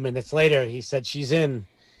couple minutes later, he said she's in.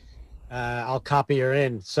 I'll copy her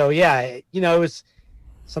in. So yeah, it was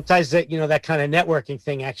sometimes that that kind of networking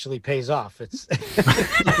thing actually pays off. It's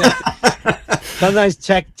sometimes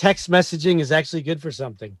text messaging is actually good for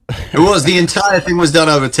something. It was. The entire thing was done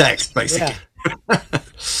over text, basically. Yeah.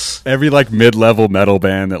 Every mid-level metal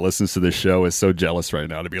band that listens to this show is so jealous right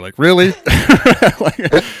now to be like, really?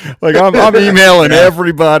 like I'm emailing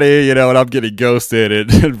everybody, and I'm getting ghosted,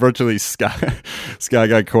 and virtually Sky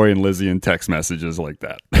got Corey and Lizzie in text messages like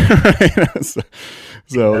that.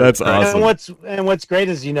 so that's awesome. And what's great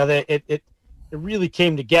is that it really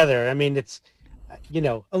came together. I mean, it's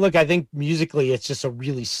look, I think musically it's just a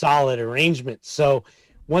really solid arrangement. So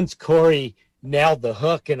once Corey nailed the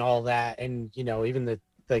hook and all that, and even the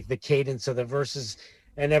cadence of the verses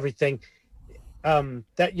and everything,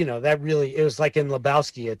 that really, it was like in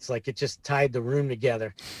Lebowski, it's like it just tied the room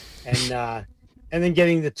together. And then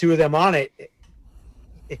getting the two of them on it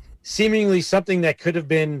seemingly something that could have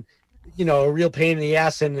been a real pain in the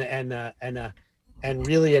ass and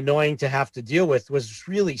really annoying to have to deal with, was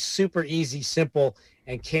really super easy, simple,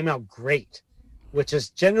 and came out great, which is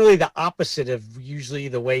generally the opposite of usually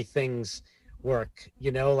the way things work.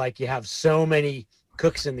 Like you have so many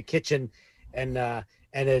cooks in the kitchen, and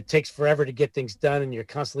it takes forever to get things done, and you're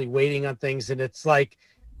constantly waiting on things, and it's like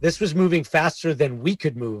this was moving faster than we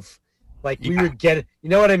could move. Like we were getting,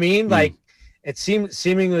 what I mean? Like it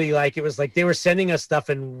seemingly like it was like they were sending us stuff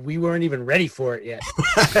and we weren't even ready for it yet.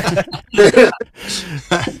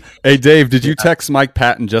 Hey Dave, did you text Mike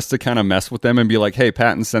Patton just to kind of mess with them and be like, hey,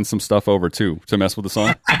 Patton sent some stuff over too to mess with the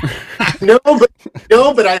song? No,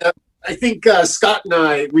 but I think Scott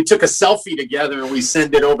and we took a selfie together and we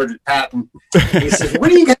sent it over to Patton. He said,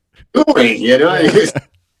 what are you guys doing?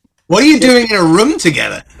 What are you doing in a room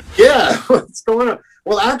together? Yeah, what's going on?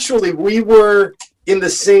 Well, actually, we were in the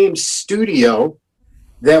same studio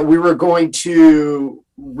that we were going to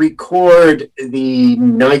record the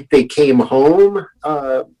night they came home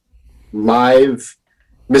live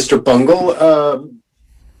Mr. Bungle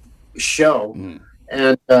show.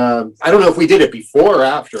 And I don't know if we did it before or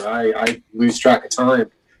after. I lose track of time.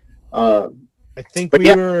 I think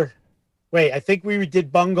I think we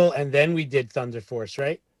did Bungle and then we did Thunder Force,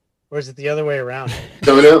 right? Or is it the other way around?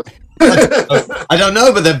 Don't know. I don't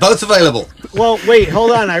know, but they're both available. Well, wait,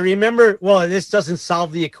 hold on. I remember. Well, this doesn't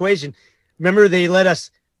solve the equation. Remember, they let us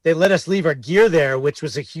leave our gear there, which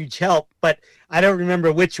was a huge help. But I don't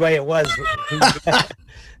remember which way it was.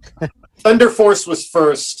 Thunder Force was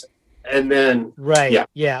first, and then right.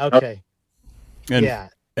 Yeah. Okay.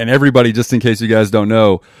 And everybody, just in case you guys don't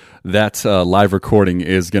know, that live recording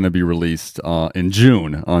is going to be released in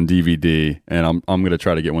June on DVD, and I'm going to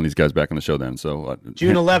try to get one of these guys back on the show then. So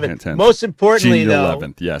June 11th. Most importantly, June though,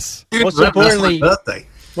 11th. Yes. Most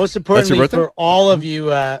importantly, for all of you,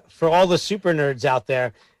 for all the super nerds out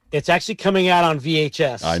there, it's actually coming out on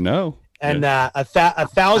VHS. I know. And a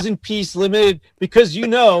 1,000-piece limited, because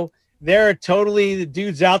there are totally the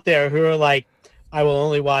dudes out there who are like, I will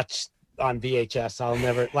only watch on VHS. I'll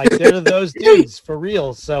never they're those dudes for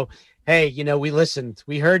real. So hey, we listened,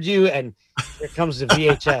 we heard you, and here comes the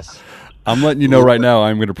VHS. I'm letting you know right now,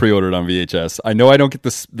 I'm going to pre-order it on VHS. I know I don't get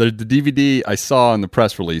this. The DVD I saw in the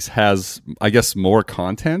press release has, I guess, more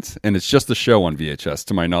content, and it's just the show on VHS,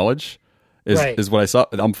 to my knowledge, is what I saw.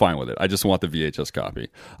 I'm fine with it. I just want the VHS copy.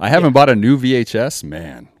 I haven't bought a new VHS.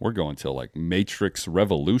 Man, we're going till Matrix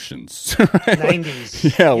Revolutions.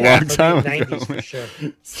 90s. Yeah, a long time ago. 90s for sure.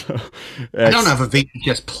 So, I don't have a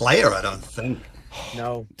VHS player, I don't think.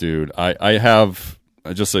 No. Dude, I have...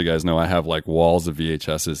 Just so you guys know, I have walls of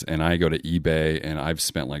VHSs, and I go to eBay, and I've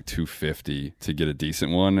spent $250 to get a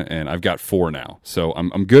decent one, and I've got 4 now. So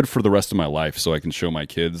I'm good for the rest of my life, so I can show my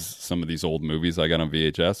kids some of these old movies I got on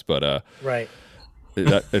VHS. But right,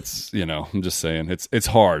 it's, you know, I'm just saying it's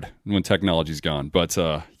hard when technology's gone. But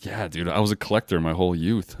yeah, dude, I was a collector my whole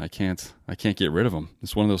youth. I can't get rid of them.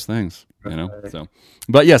 It's one of those things, you know. So,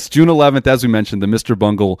 but yes, June 11th, as we mentioned, the Mr.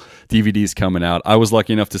 Bungle DVD's coming out. I was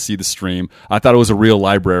lucky enough to see the stream. I thought it was a real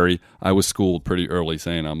library. I was schooled pretty early,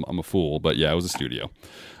 saying I'm a fool, but yeah, it was a studio,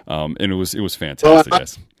 and it was fantastic.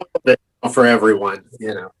 Yes. For everyone,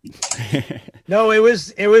 you know. No, it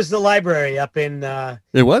was the library up in.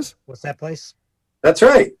 It was. What's that place? That's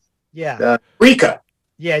right. Yeah. Eureka.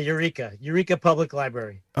 Yeah, Eureka Public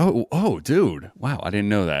Library. Oh, dude! Wow, I didn't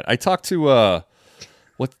know that. I talked to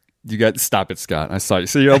what you got? Stop it, Scott! I saw you.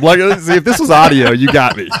 See, I'm like, see, if this was audio, you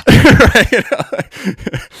got me. Right?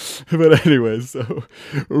 But anyways, so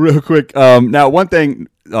real quick. Now, one thing,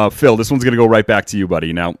 Phil, this one's gonna go right back to you,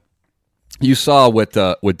 buddy. Now, you saw what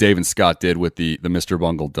Dave and Scott did with the Mr.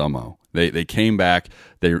 Bungle demo. They came back.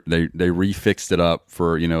 They refixed it up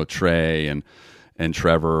for, you know, Trey and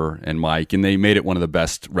Trevor and Mike, and they made it one of the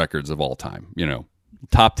best records of all time. You know,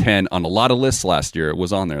 top 10 on a lot of lists last year. It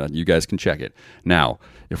was on there. You guys can check it. Now,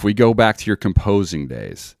 if we go back to your composing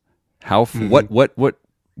days, what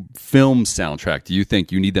film soundtrack do you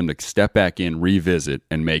think you need them to step back in, revisit,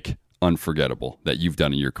 and make unforgettable that you've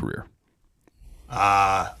done in your career?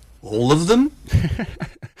 All of them?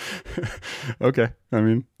 Okay. I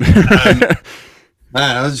mean,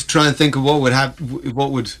 I was trying to think of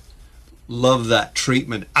what would love that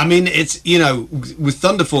treatment. I mean, it's, you know, with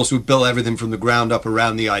Thunder Force, we built everything from the ground up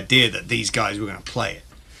around the idea that these guys were going to play it.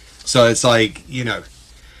 So it's like, you know,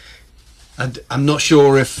 I'm not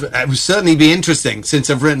sure if it would certainly be interesting, since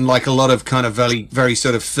I've written like a lot of kind of very, very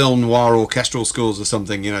sort of film noir orchestral scores or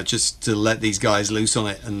something, you know, just to let these guys loose on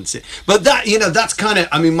it and see. But that, you know, that's kind of,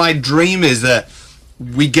 I mean, my dream is that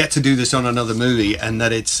we get to do this on another movie, and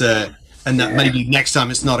that it's and that maybe next time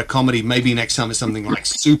it's not a comedy, maybe next time it's something like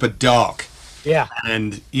super dark. Yeah.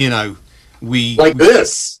 And, you know, we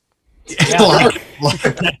this. like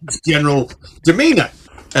general demeanor.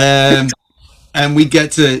 And we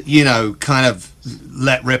get to, you know, kind of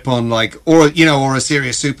let rip on like, or, you know, or a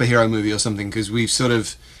serious superhero movie or something, because we've sort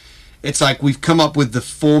of, it's like we've come up with the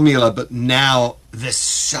formula, but now there's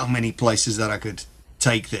so many places that I could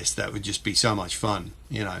take this that would just be so much fun,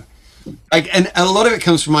 you know. Like, and a lot of it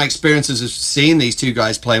comes from my experiences of seeing these two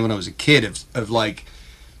guys play when I was a kid, of like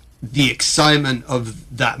the excitement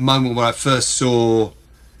of that moment when I first saw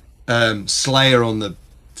Slayer on the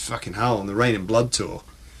fucking hell on the Rain and Blood tour,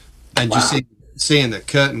 and just seeing the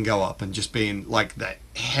curtain go up and just being like that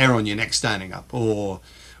hair on your neck standing up, or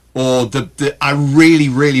the I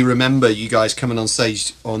really remember you guys coming on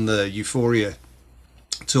stage on the Euphoria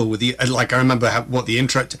tour with you. Like, I remember what the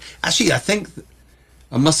intro actually, I think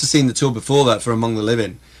I must have seen the tour before that for Among the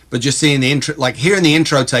Living, but just seeing the intro, like hearing the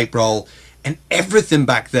intro tape roll, and everything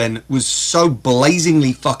back then was so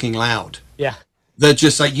blazingly fucking loud. Yeah. That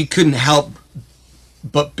just like you couldn't help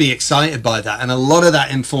but be excited by that. And a lot of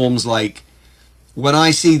that informs, like, when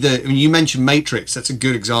I see when you mentioned Matrix, that's a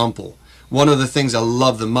good example. One of the things I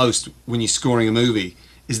love the most when you're scoring a movie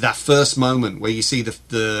is that first moment where you see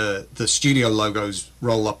the studio logos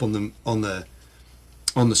roll up on the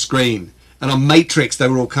screen. And on Matrix, they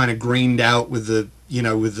were all kind of greened out with the, you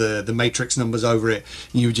know, with the Matrix numbers over it.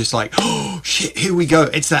 And you were just like, oh shit, here we go.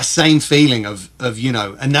 It's that same feeling of, you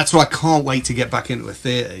know, and that's why I can't wait to get back into a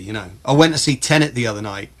theater. You know, I went to see Tenet the other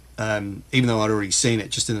night, even though I'd already seen it,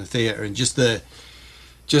 just in the theater, and just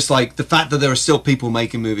like the fact that there are still people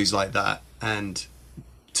making movies like that, and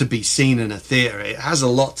to be seen in a theater, it has a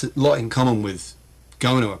lot in common with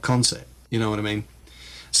going to a concert. You know what I mean?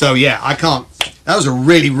 So yeah, I can't. That was a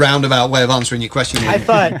really roundabout way of answering your question. I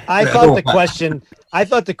thought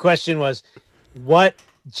the question was, what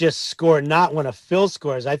just score, not one of Phil's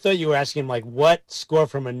scores. I thought you were asking like what score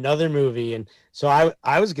from another movie, and so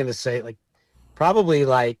I was gonna say like probably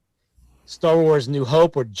like Star Wars New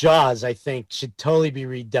Hope or Jaws. I think should totally be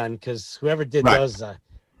redone, because whoever did those a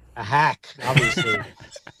hack, obviously.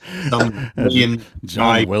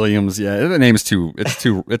 John Williams, yeah, the name's too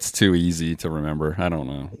easy to remember. I don't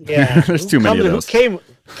know. Yeah, there's too many of those. Who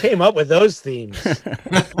came up with those themes?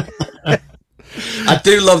 I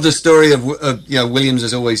do love the story of you know, Williams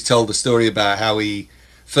has always told the story about how he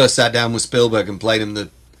first sat down with Spielberg and played him the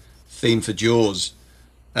theme for Jaws,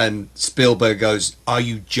 and Spielberg goes, "Are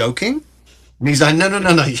you joking?" And he's like, "No,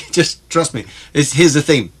 you just trust me. Here's the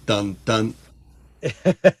theme. Dun dun."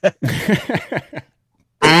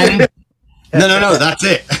 And no, that's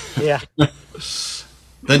it. Yeah.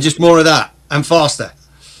 Then just more of that and faster.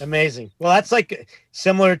 Amazing. Well, that's like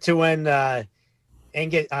similar to when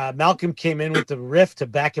Malcolm came in with the riff to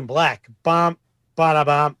Back in Black. Bom,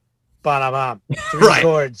 ba-da-bom, ba-da-bom. 3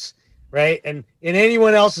 chords. right? And in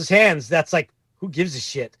anyone else's hands, that's like, who gives a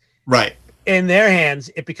shit? Right. In their hands,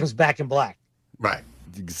 it becomes Back in Black. Right.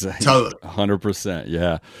 Exactly. Totally. 100%.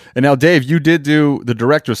 Yeah. And now, Dave, you did do the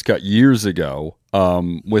director's cut years ago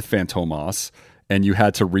with Fantomas, and you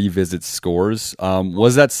had to revisit scores.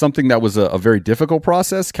 Was that something that was a very difficult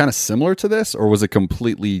process, kind of similar to this, or was it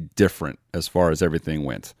completely different as far as everything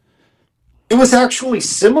went? It was actually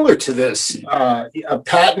similar to this.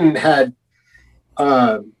 Patton had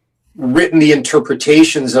written the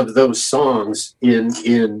interpretations of those songs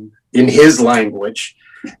in his language,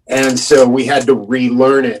 and so we had to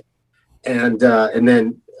relearn it and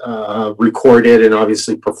then record it and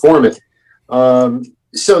obviously perform it.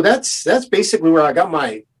 So that's basically where I got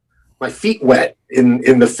my feet wet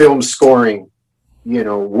in the film scoring,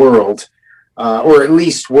 world, or at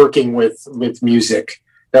least working with music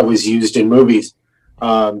that was used in movies.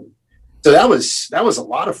 So that was a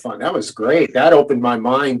lot of fun. That was great. That opened my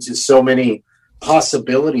mind to so many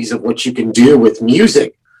possibilities of what you can do with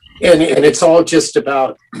music. And it's all just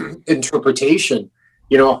about interpretation.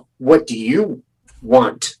 What do you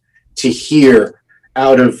want to hear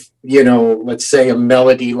out of, let's say a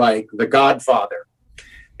melody like The Godfather,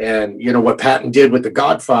 and, what Patton did with The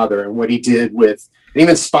Godfather and what he did with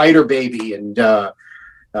even Spider Baby and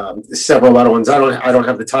several other ones. I don't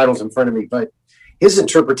have the titles in front of me, but his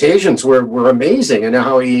interpretations were amazing, and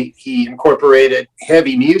how he incorporated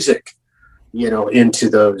heavy music, into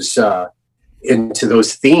those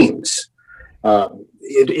themes.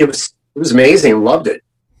 It was amazing. Loved it.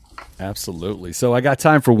 Absolutely. So I got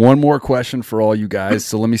time for one more question for all you guys.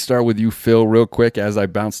 So let me start with you, Phil, real quick, as I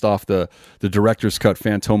bounced off the director's cut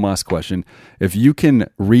Fantomas question. If you can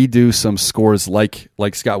redo some scores, like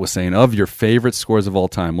Scott was saying, of your favorite scores of all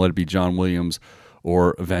time, let it be John Williams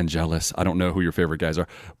or Vangelis. I don't know who your favorite guys are,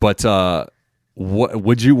 but what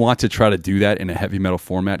would you want to try to do that in a heavy metal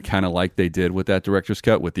format, kind of like they did with that director's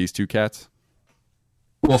cut with these two cats?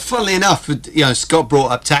 Well, funnily enough, Scott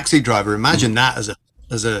brought up Taxi Driver. Imagine that as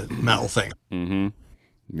a metal thing.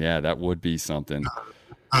 Mm-hmm. Yeah, that would be something.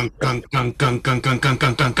 Yeah,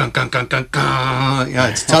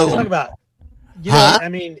 it's total. Talk about, I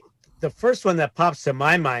mean, the first one that pops to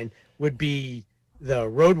my mind would be the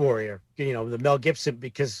Road Warrior, the Mel Gibson,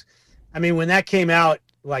 because, I mean, when that came out,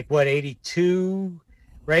 like, 82,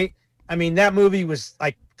 right? I mean, that movie was,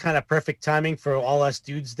 like, kind of perfect timing for all us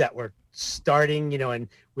dudes that were starting, and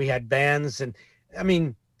we had bands. And, I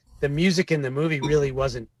mean, the music in the movie really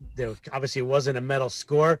wasn't, obviously it wasn't a metal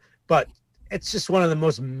score, but it's just one of the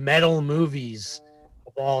most metal movies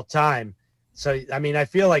of all time. So, I mean, I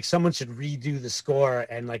feel like someone should redo the score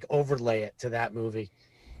and like overlay it to that movie.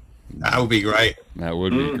 That would be great. That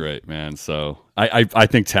would be great, man. So I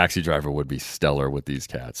think Taxi Driver would be stellar with these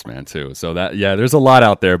cats, man, too. So that, yeah, there's a lot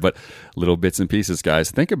out there, but little bits and pieces,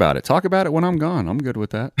 guys. Think about it. Talk about it when I'm gone. I'm good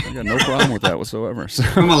with that. I got no problem with that whatsoever. So.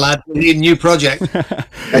 Come on, lad. We need a new project.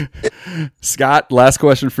 Scott, last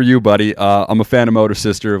question for you, buddy. I'm a fan of Motor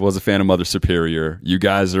Sister. Was a fan of Mother Superior. You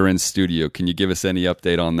guys are in studio. Can you give us any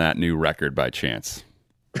update on that new record by chance?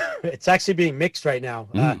 It's actually being mixed right now.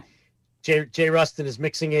 Jay Rustin is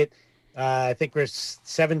mixing it. I think we're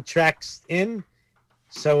 7 tracks in,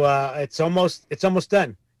 so it's almost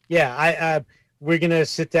done. Yeah, we're gonna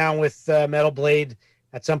sit down with Metal Blade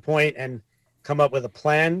at some point and come up with a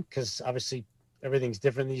plan, because obviously everything's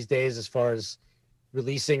different these days as far as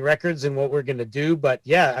releasing records and what we're gonna do. But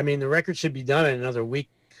yeah, I mean, the record should be done in another week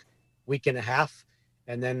and a half,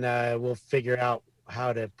 and then we'll figure out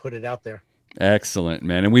how to put it out there. Excellent,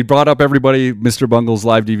 man. And we brought up everybody, Mr. Bungle's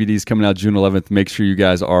live DVDs coming out June 11th. Make sure you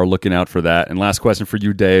guys are looking out for that. And last question for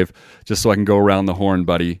you, Dave, just so I can go around the horn,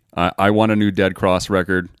 buddy. I want a new Dead Cross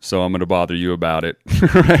record, so I'm going to bother you about it.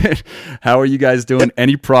 Right? How are you guys doing?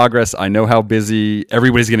 Any progress? I know how busy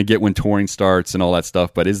everybody's going to get when touring starts and all that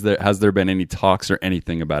stuff, but has there been any talks or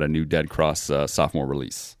anything about a new Dead Cross sophomore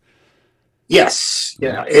release? Yes.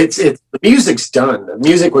 Yeah, it's the music's done. The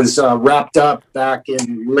music was wrapped up back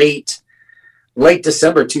in late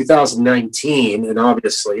December 2019, and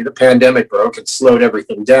obviously the pandemic broke and slowed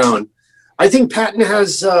everything down. I think Patton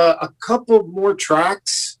has a couple more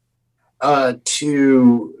tracks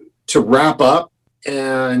to wrap up,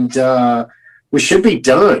 and we should be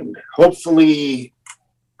done. Hopefully,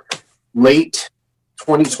 late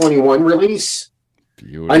 2021 release.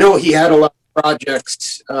 Beautiful. I know he had a lot of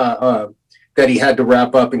projects that he had to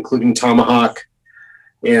wrap up, including Tomahawk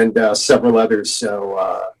and several others.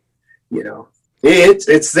 So,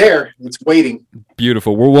 it's there. It's waiting.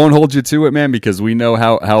 Beautiful. We won't hold you to it, man, because we know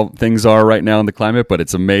how things are right now in the climate, but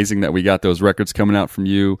it's amazing that we got those records coming out from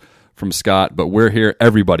you, from Scott. But we're here.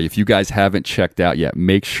 Everybody, if you guys haven't checked out yet,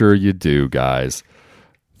 make sure you do, guys.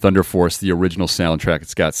 Thunder Force, the original soundtrack.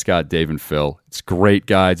 It's got Scott, Dave, and Phil. It's great,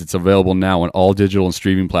 guys. It's available now on all digital and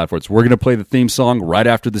streaming platforms. We're going to play the theme song right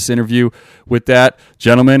after this interview. With that,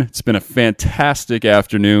 gentlemen, it's been a fantastic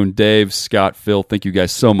afternoon. Dave, Scott, Phil, thank you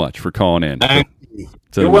guys so much for calling in.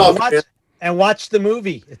 You're welcome. Watch the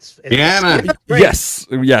movie. It's man. great. Yes.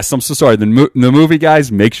 I'm so sorry. The movie,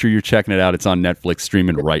 guys, make sure you're checking it out. It's on Netflix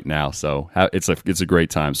streaming right now. So it's a great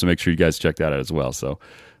time. So make sure you guys check that out as well. So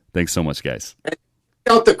thanks so much, guys. Check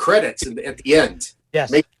out the credits at the end.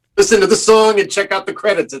 Yes. Listen to the song and check out the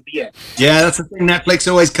credits at the end. Yeah, that's the thing. Netflix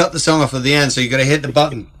always cut the song off at the end, so you got to hit the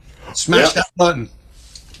button. Smash that button.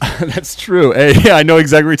 That's true. Hey, yeah, I know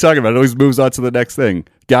exactly what you're talking about. It always moves on to the next thing.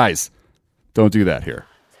 Guys, don't do that here.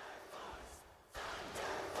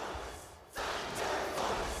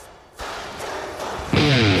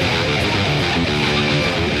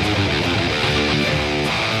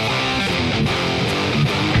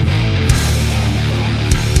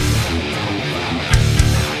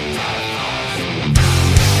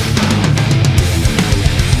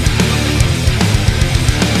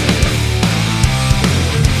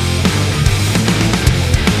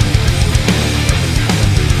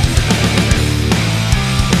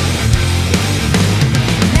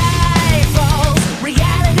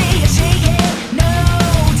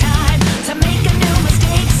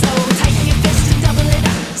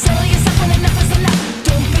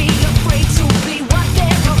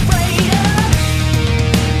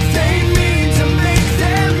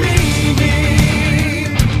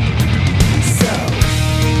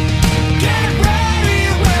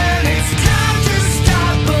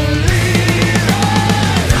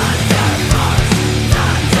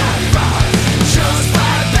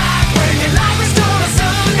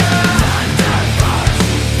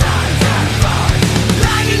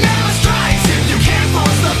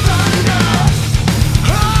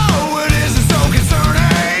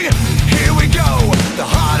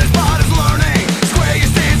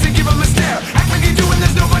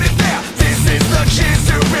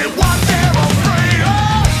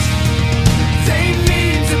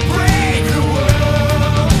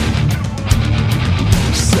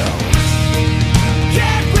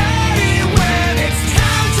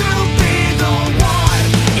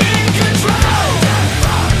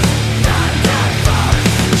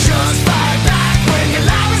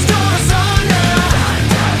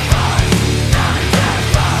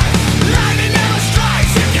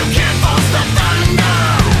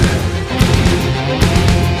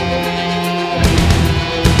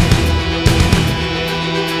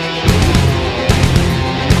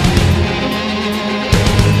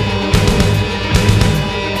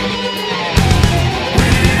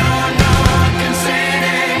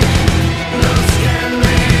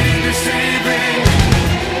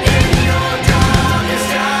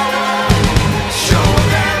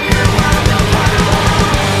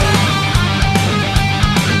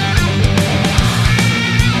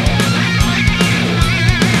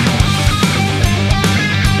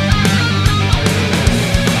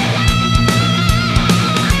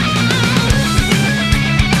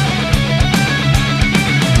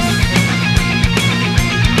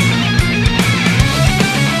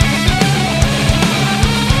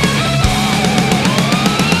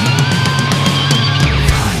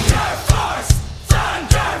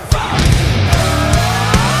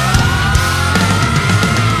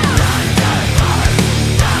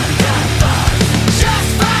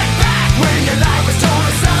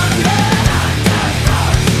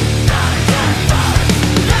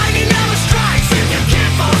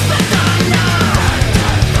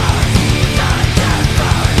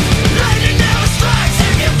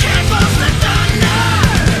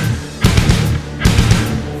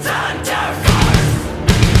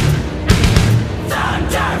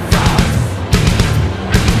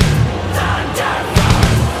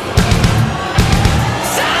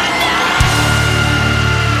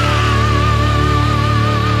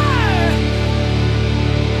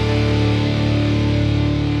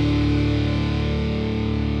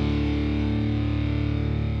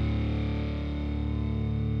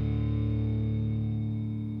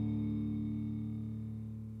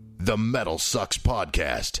 The Metal Sucks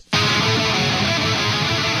Podcast.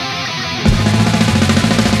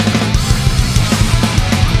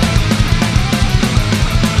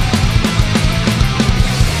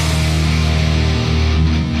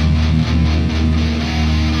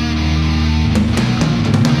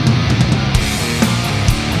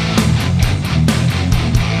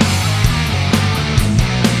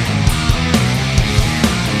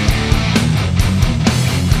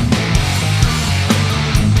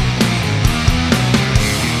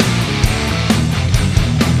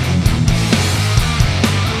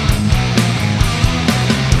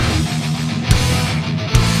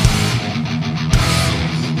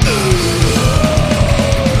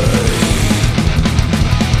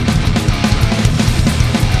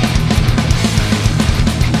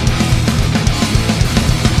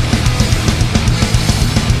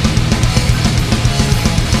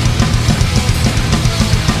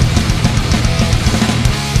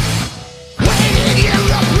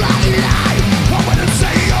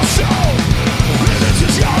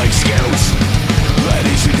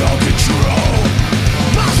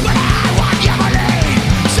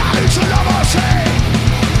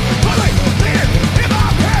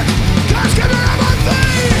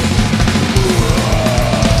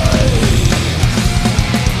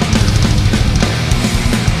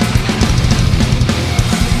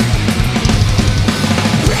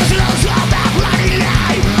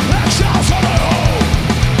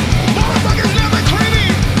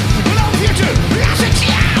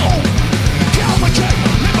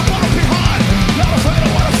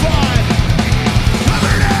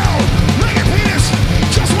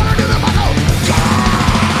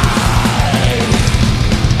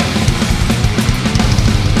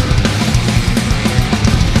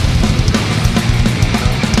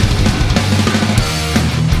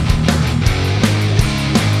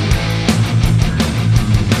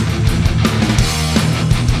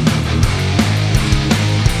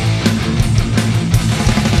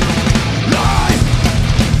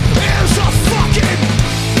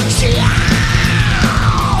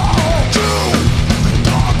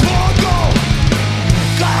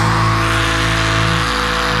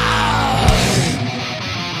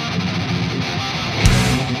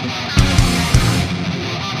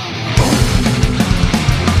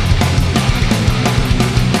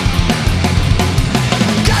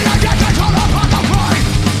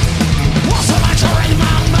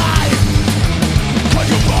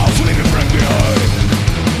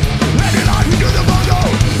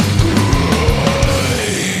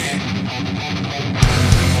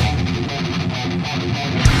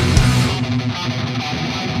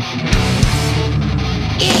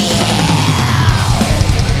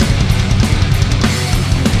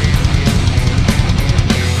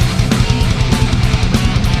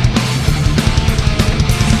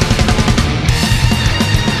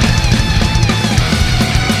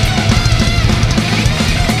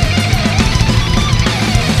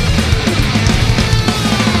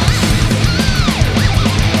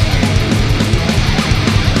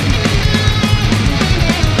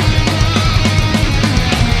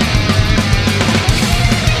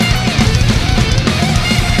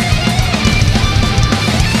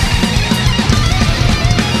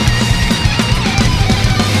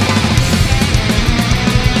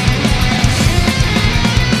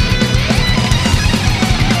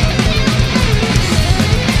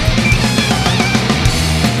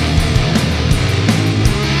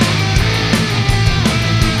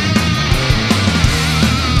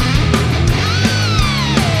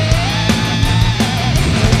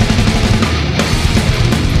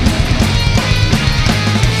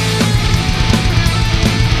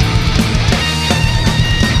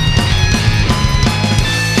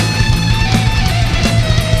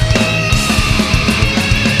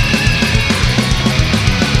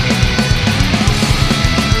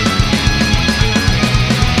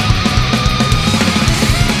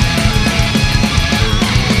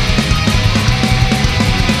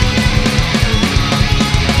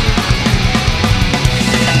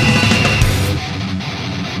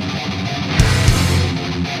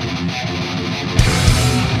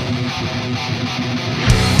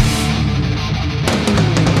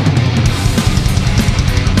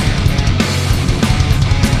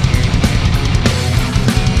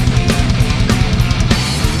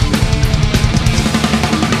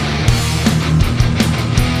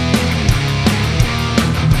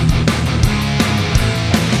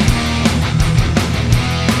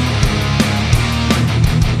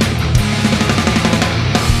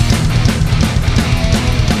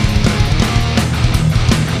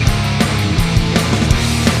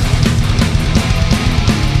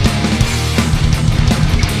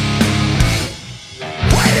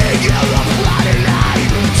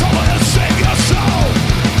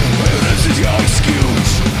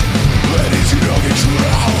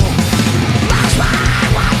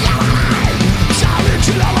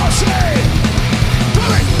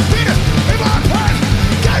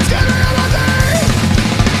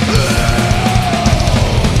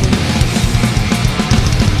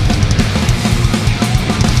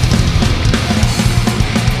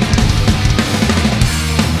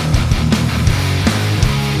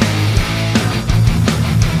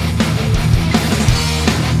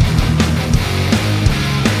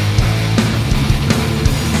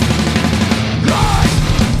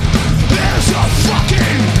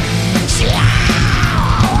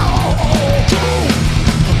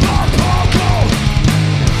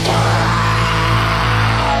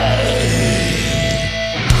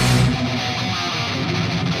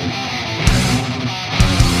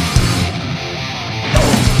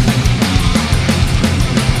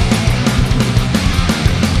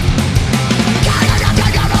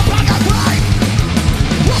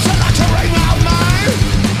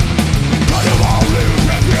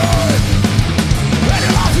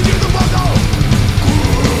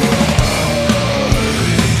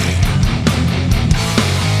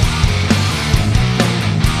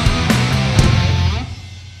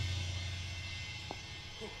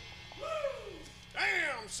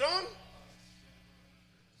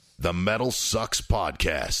 the Metal Sucks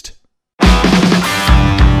Podcast.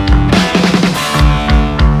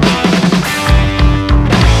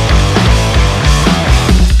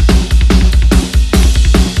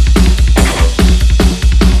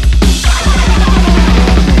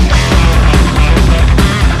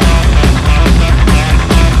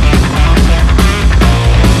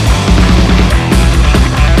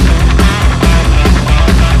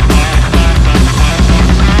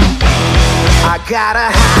 I got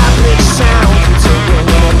a high-pitched sound keeps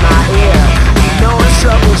ringing in my ear. You know it's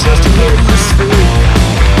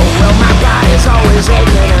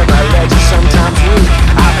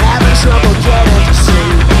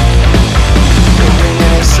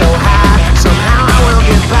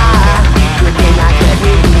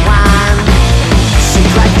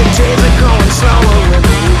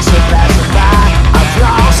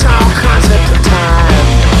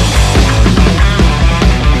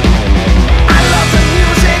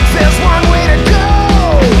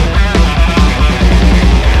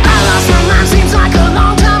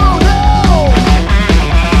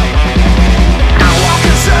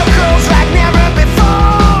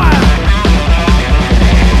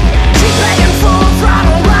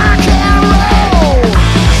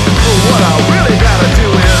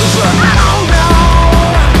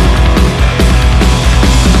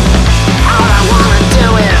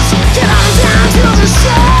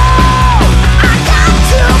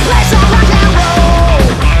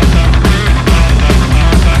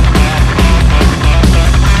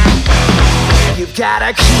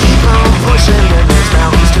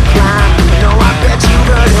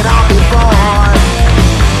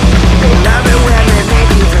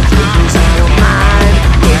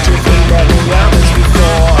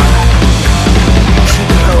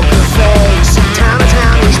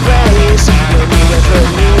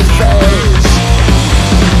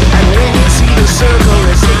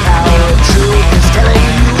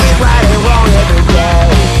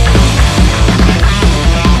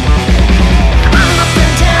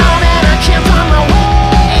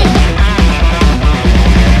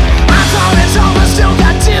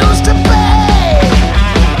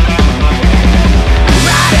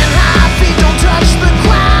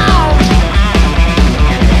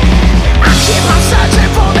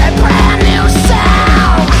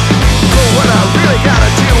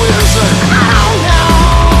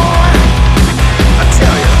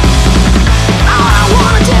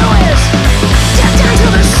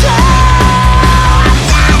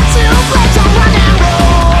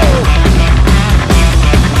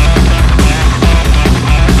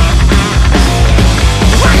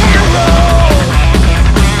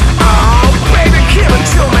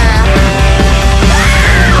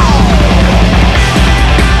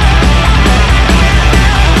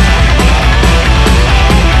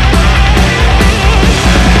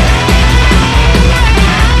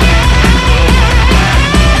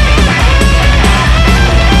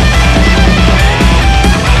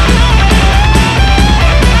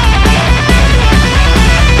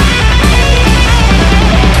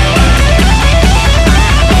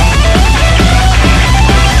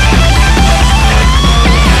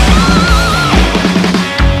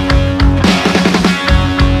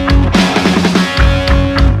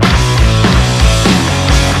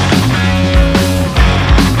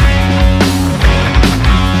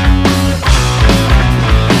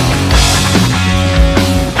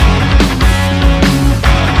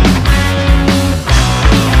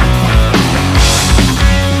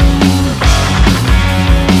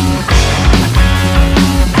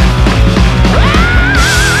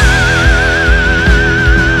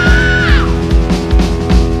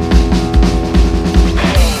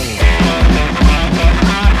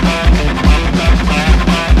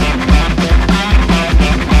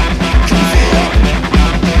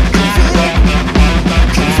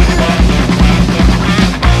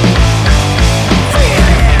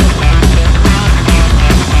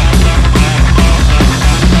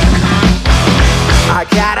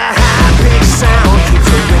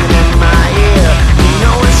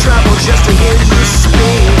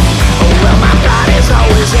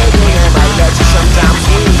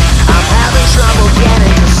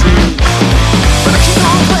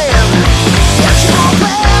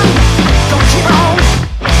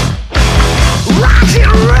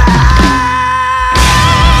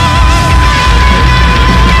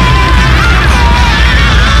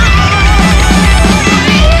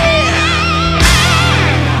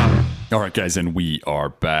right, guys, and we are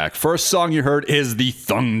back. First song you heard is the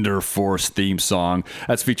Thunder Force theme song.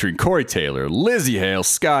 That's featuring Corey Taylor, Lizzie Hale,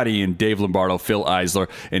 Scotty, and Dave Lombardo, Phil Eisler,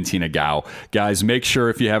 and Tina Gao. Guys, make sure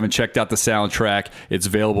if you haven't checked out the soundtrack, it's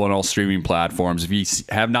available on all streaming platforms. If you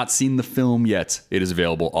have not seen the film yet, it is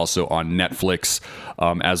available also on Netflix.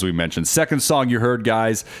 As we mentioned, second song you heard,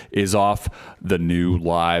 guys, is off the new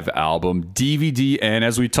live album, DVD, and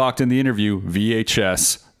as we talked in the interview,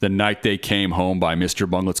 VHS, The Night They Came Home by Mr.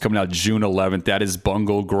 Bungle. It's coming out June 11th. That is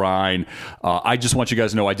Bungle Grind. I just want you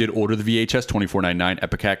guys to know I did order the VHS, $24.99,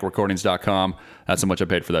 EpichackRecordings.com. That's how much I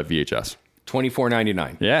paid for that VHS.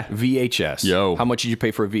 $24.99. Yeah. VHS. Yo. How much did you pay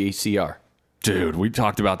for a VCR? Dude, we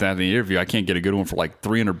talked about that in the interview. I can't get a good one for like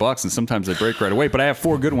 $300, and sometimes they break right away. But I have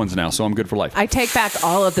 4 good ones now, so I'm good for life. I take back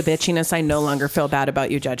all of the bitchiness. I no longer feel bad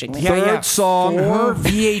about you judging me. Third song. 4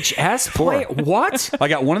 VHS play. What? I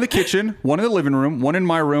got one in the kitchen, one in the living room, one in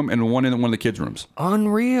my room, and one in one of the kids' rooms.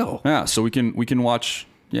 Unreal. Yeah, so we can watch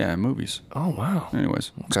movies. Oh, wow.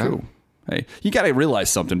 Anyways, it's Okay. cool. Hey, you got to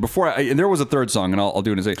realize something. And there was a third song, and I'll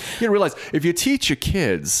do it in a second. You got to realize, if you teach your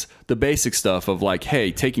kids the basic stuff of like,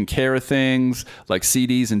 hey, taking care of things like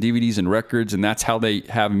CDs and DVDs and records, and that's how they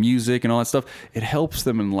have music and all that stuff, it helps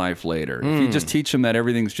them in life later. If you just teach them that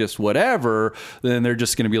everything's just whatever, then they're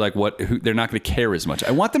just going to be like, they're not going to care as much.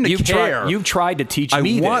 I want them to care. You've tried to teach I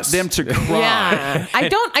me want this. them to cry. Yeah, I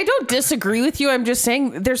don't disagree with you. I'm just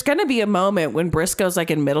saying there's going to be a moment when Briscoe's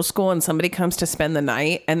like in middle school and somebody comes to spend the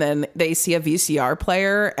night, and then they see a VCR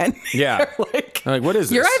player, and Yeah. they're like, what is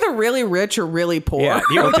this? You're either really rich or really poor.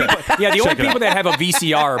 Yeah, the only people that have a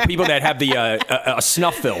VCR are people that have the a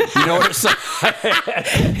snuff film. You know what I'm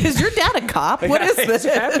saying? Is your dad a cop? What is this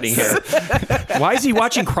happening here? Why is he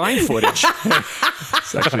watching crime footage?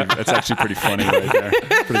 That's actually pretty funny right there.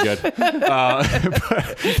 Pretty good.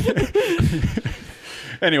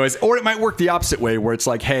 Anyways, or it might work the opposite way, where it's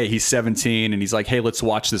like, hey, he's 17 and he's like, hey, let's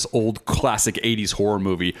watch this old classic 80s horror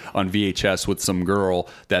movie on VHS with some girl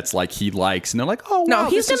that's like he likes, and they're like, oh, No, wow,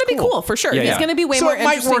 he's going to be cool for sure. Yeah, He's yeah. going to be way so more it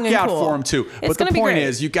might interesting work and out cool. for him too. It's But the gonna be point great.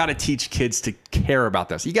 is, you got to teach kids to care about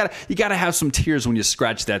this. You got to have some tears when you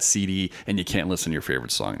scratch that CD and you can't listen to your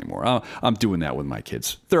favorite song anymore. I'm doing that with my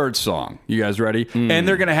kids. Third song, you guys ready? And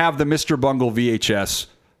they're going to have the Mr. Bungle VHS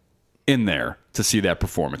in there to see that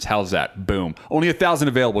performance. How's that? Boom. Only 1,000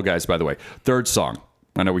 available, guys, by the way. Third song.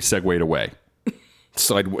 I know we segued away.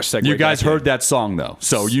 Segue You guys back in. heard that song, though,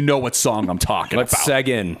 so you know what song I'm talking Let's about. seg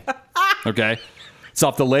in. Okay? It's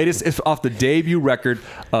off the debut record,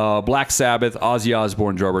 Black Sabbath, Ozzy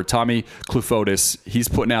Osbourne drummer, Tommy Clufotis. He's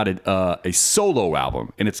putting out a solo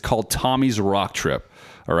album, and it's called Tommy's Rock Trip.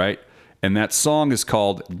 All right? And that song is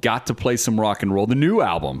called Got to Play Some Rock and Roll. The new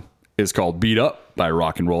album is called Beat Up by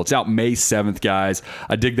Rock and Roll. It's out May 7th, guys.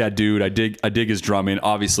 I dig that dude. I dig his drumming.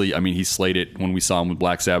 Obviously, I mean, he slayed it when we saw him with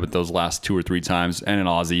Black Sabbath those last 2 or 3 times, and an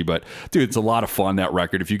Ozzy. But dude, it's a lot of fun, that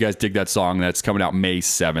record. If you guys dig that song, that's coming out May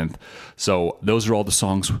 7th. So those are all the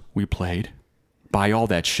songs we played. Buy all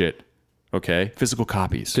that shit. Okay, physical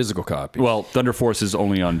copies. Physical copy. Well, Thunder Force is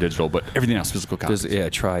only on digital, but everything else physical copies. Yeah,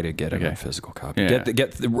 try to get a physical copy. Yeah.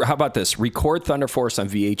 How about this? Record Thunder Force on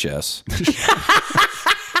VHS.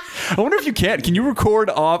 I wonder if you can. Can you record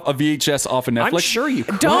off a VHS off of Netflix? I'm sure you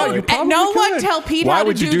could. Don't. you probably No one could. tell Pete Why how to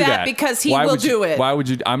would you do that, that? because he Why will would you- do it. Why would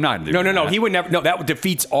you? I'm not doing No. that. He would never. No, that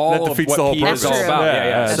defeats all That defeats of the what whole Pete purpose. is all That's about. true. Yeah,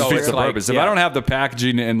 yeah. That So defeats it's the like, purpose. If yeah. I don't have the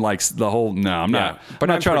packaging and like the whole, no, I'm not. Yeah. But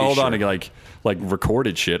I'm I'm not trying to pretty hold on sure. to like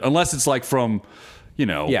recorded shit, unless it's like from,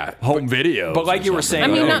 home video. But like you were saying, I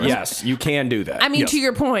mean, not- yes, you can do that. I mean, Yes. to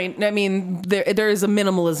your point, I mean, there is a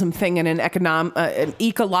minimalism thing and an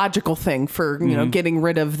ecological thing for getting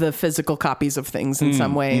rid of the physical copies of things in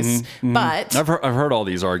some ways. But I've heard all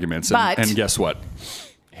these arguments, and guess what?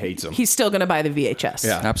 hates them. he's still going to buy the VHS.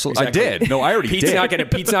 Yeah, Absolutely. exactly. I did. No, I already Pete's did.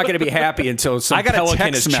 Pete's not gonna be happy until some I got a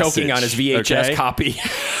pelican text is choking message, on his VHS okay? copy.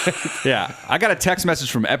 Yeah, I got a text message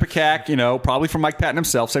from Epichack, probably from Mike Patton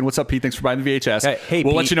himself, saying, "What's up, Pete? Thanks for buying the VHS. Hey,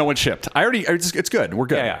 we'll let Pete. you know when shipped." It's good. We're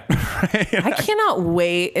good. Yeah, I cannot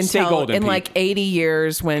wait until golden, in Pete. like 80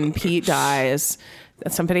 years when Pete dies,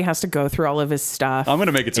 that somebody has to go through all of his stuff. I'm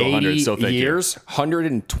gonna make it to 100. So thank years,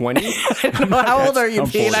 120. How old are you, I'm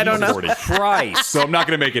Pete? 40, I don't know. 40. Christ, So I'm not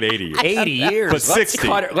gonna make it 80 years. 80 years. But 60.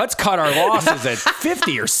 Let's cut our losses at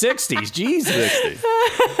 50 or 60s. Jesus. 60.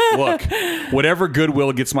 Look, whatever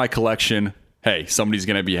Goodwill gets my collection, hey, somebody's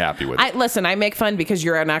gonna be happy with it. Listen, I make fun because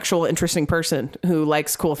you're an actual interesting person who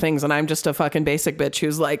likes cool things, and I'm just a fucking basic bitch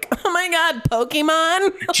who's like, oh my god,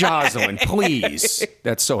 Pokemon. Jocelyn, please.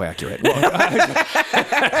 That's so accurate.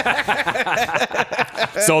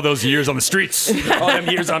 So those years on the streets. All them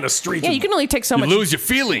years on the streets. Yeah, you can only take so You much. lose your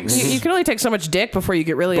feelings. You can only take so much dick before you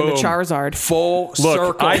get really into Boom. Charizard. Full Look,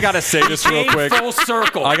 circle. I gotta say this real quick. Full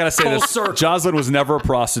circle. I gotta say Full this. circle. Jocelyn was never a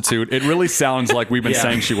prostitute. It really sounds like we've been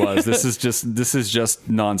saying she was. This is just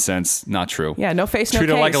nonsense. Not true. Yeah, no face, no Treat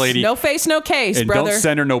case. her like a lady. No face, no case, And brother. don't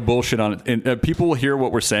send her no bullshit on it. And people will hear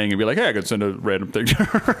what we're saying and be like, "Hey, I could send a random thing to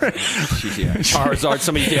her." Charizard,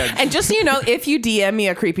 somebody did. And just so you know, if you DM me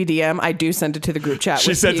a creepy DM, I do send it to the group chat.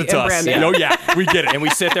 She with sends Pete it to and us. Brandon. Oh yeah, we get it. And we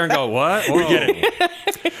sit there and go, what? We get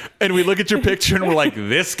it. And we look at your picture and we're like,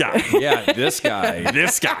 this guy. Yeah, this guy.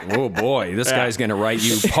 This guy. Oh boy, this guy's going to write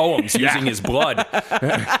you poems using his blood.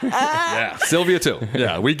 Yeah. Sylvia too.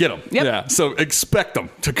 Yeah, we get them. Yep. Yeah. So expect them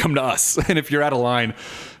to come to us. And if you're out of line,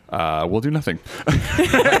 we'll do nothing.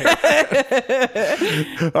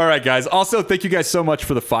 All right, guys. Also, thank you guys so much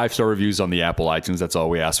for the 5-star reviews on the Apple iTunes. That's all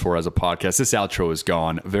we ask for as a podcast. This outro has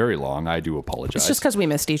gone very long. I do apologize. It's just because we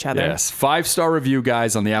missed each other. Yes. 5-star review,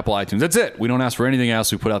 guys, on the Apple iTunes. That's it. We don't ask for anything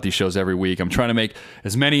else. We put out these shows every week. I'm trying to make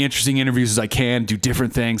as many interesting interviews as I can, do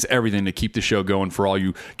different things, everything to keep the show going for all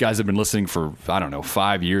you guys that have been listening for,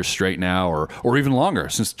 5 years straight now, or even longer,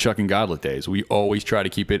 since Chuck and Godlet days. We always try to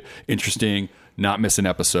keep it interesting, not miss an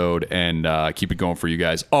episode, and keep it going for you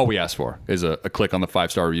guys. All we ask for is a click on the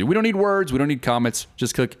 5-star review. We don't need words. We don't need comments.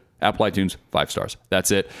 Just click Apple iTunes, 5 stars.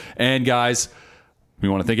 That's it. And guys, we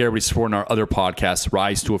want to thank everybody supporting our other podcasts,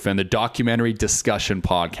 Rise to Offend, the documentary discussion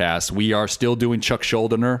podcast. We are still doing Chuck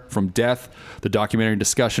Schuldiner from Death. The documentary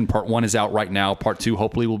discussion, part 1 is out right now. Part 2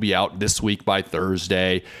 hopefully will be out this week by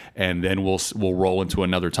Thursday, and then we'll roll into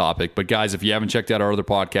another topic. But guys, if you haven't checked out our other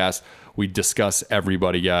podcast, we discuss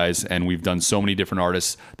everybody, guys, and we've done so many different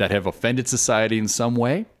artists that have offended society in some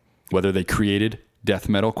way, whether they created death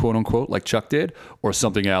metal, quote unquote, like Chuck did, or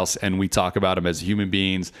something else, and we talk about them as human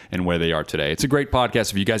beings and where they are today. It's a great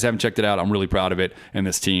podcast. If you guys haven't checked it out, I'm really proud of it and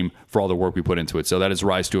this team for all the work we put into it. So that is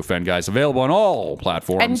Rise to Offend, guys, available on all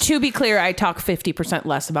platforms. And to be clear, I talk 50%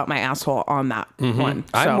 less about my asshole on that one.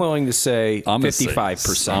 I'm So- willing to say I'm gonna say-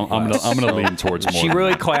 55%. I'm gonna lean towards more. She than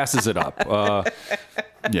really that. classes it up.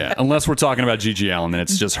 Yeah, unless we're talking about Gigi Allen, then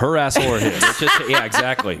it's just her asshole or his. Yeah,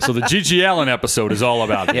 exactly. So the Gigi Allen episode is all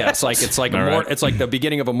about Yeah, it's like All right. it's like the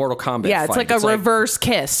beginning of a Mortal Kombat. Yeah, it's fight. like a reverse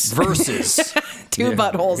kiss. versus. Two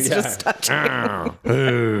buttholes just touching.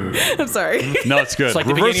 I'm sorry. No, it's good. It's like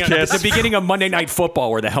the Reverse beginning, kiss. the beginning of Monday Night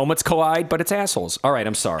Football where the helmets collide, but it's assholes. All right,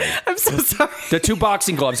 I'm sorry. I'm so sorry. The 2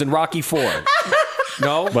 boxing gloves in Rocky 4.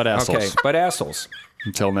 No? But assholes. Okay, but assholes.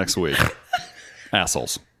 Until next week.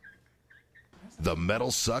 Assholes. The Metal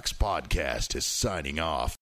Sucks Podcast is signing off.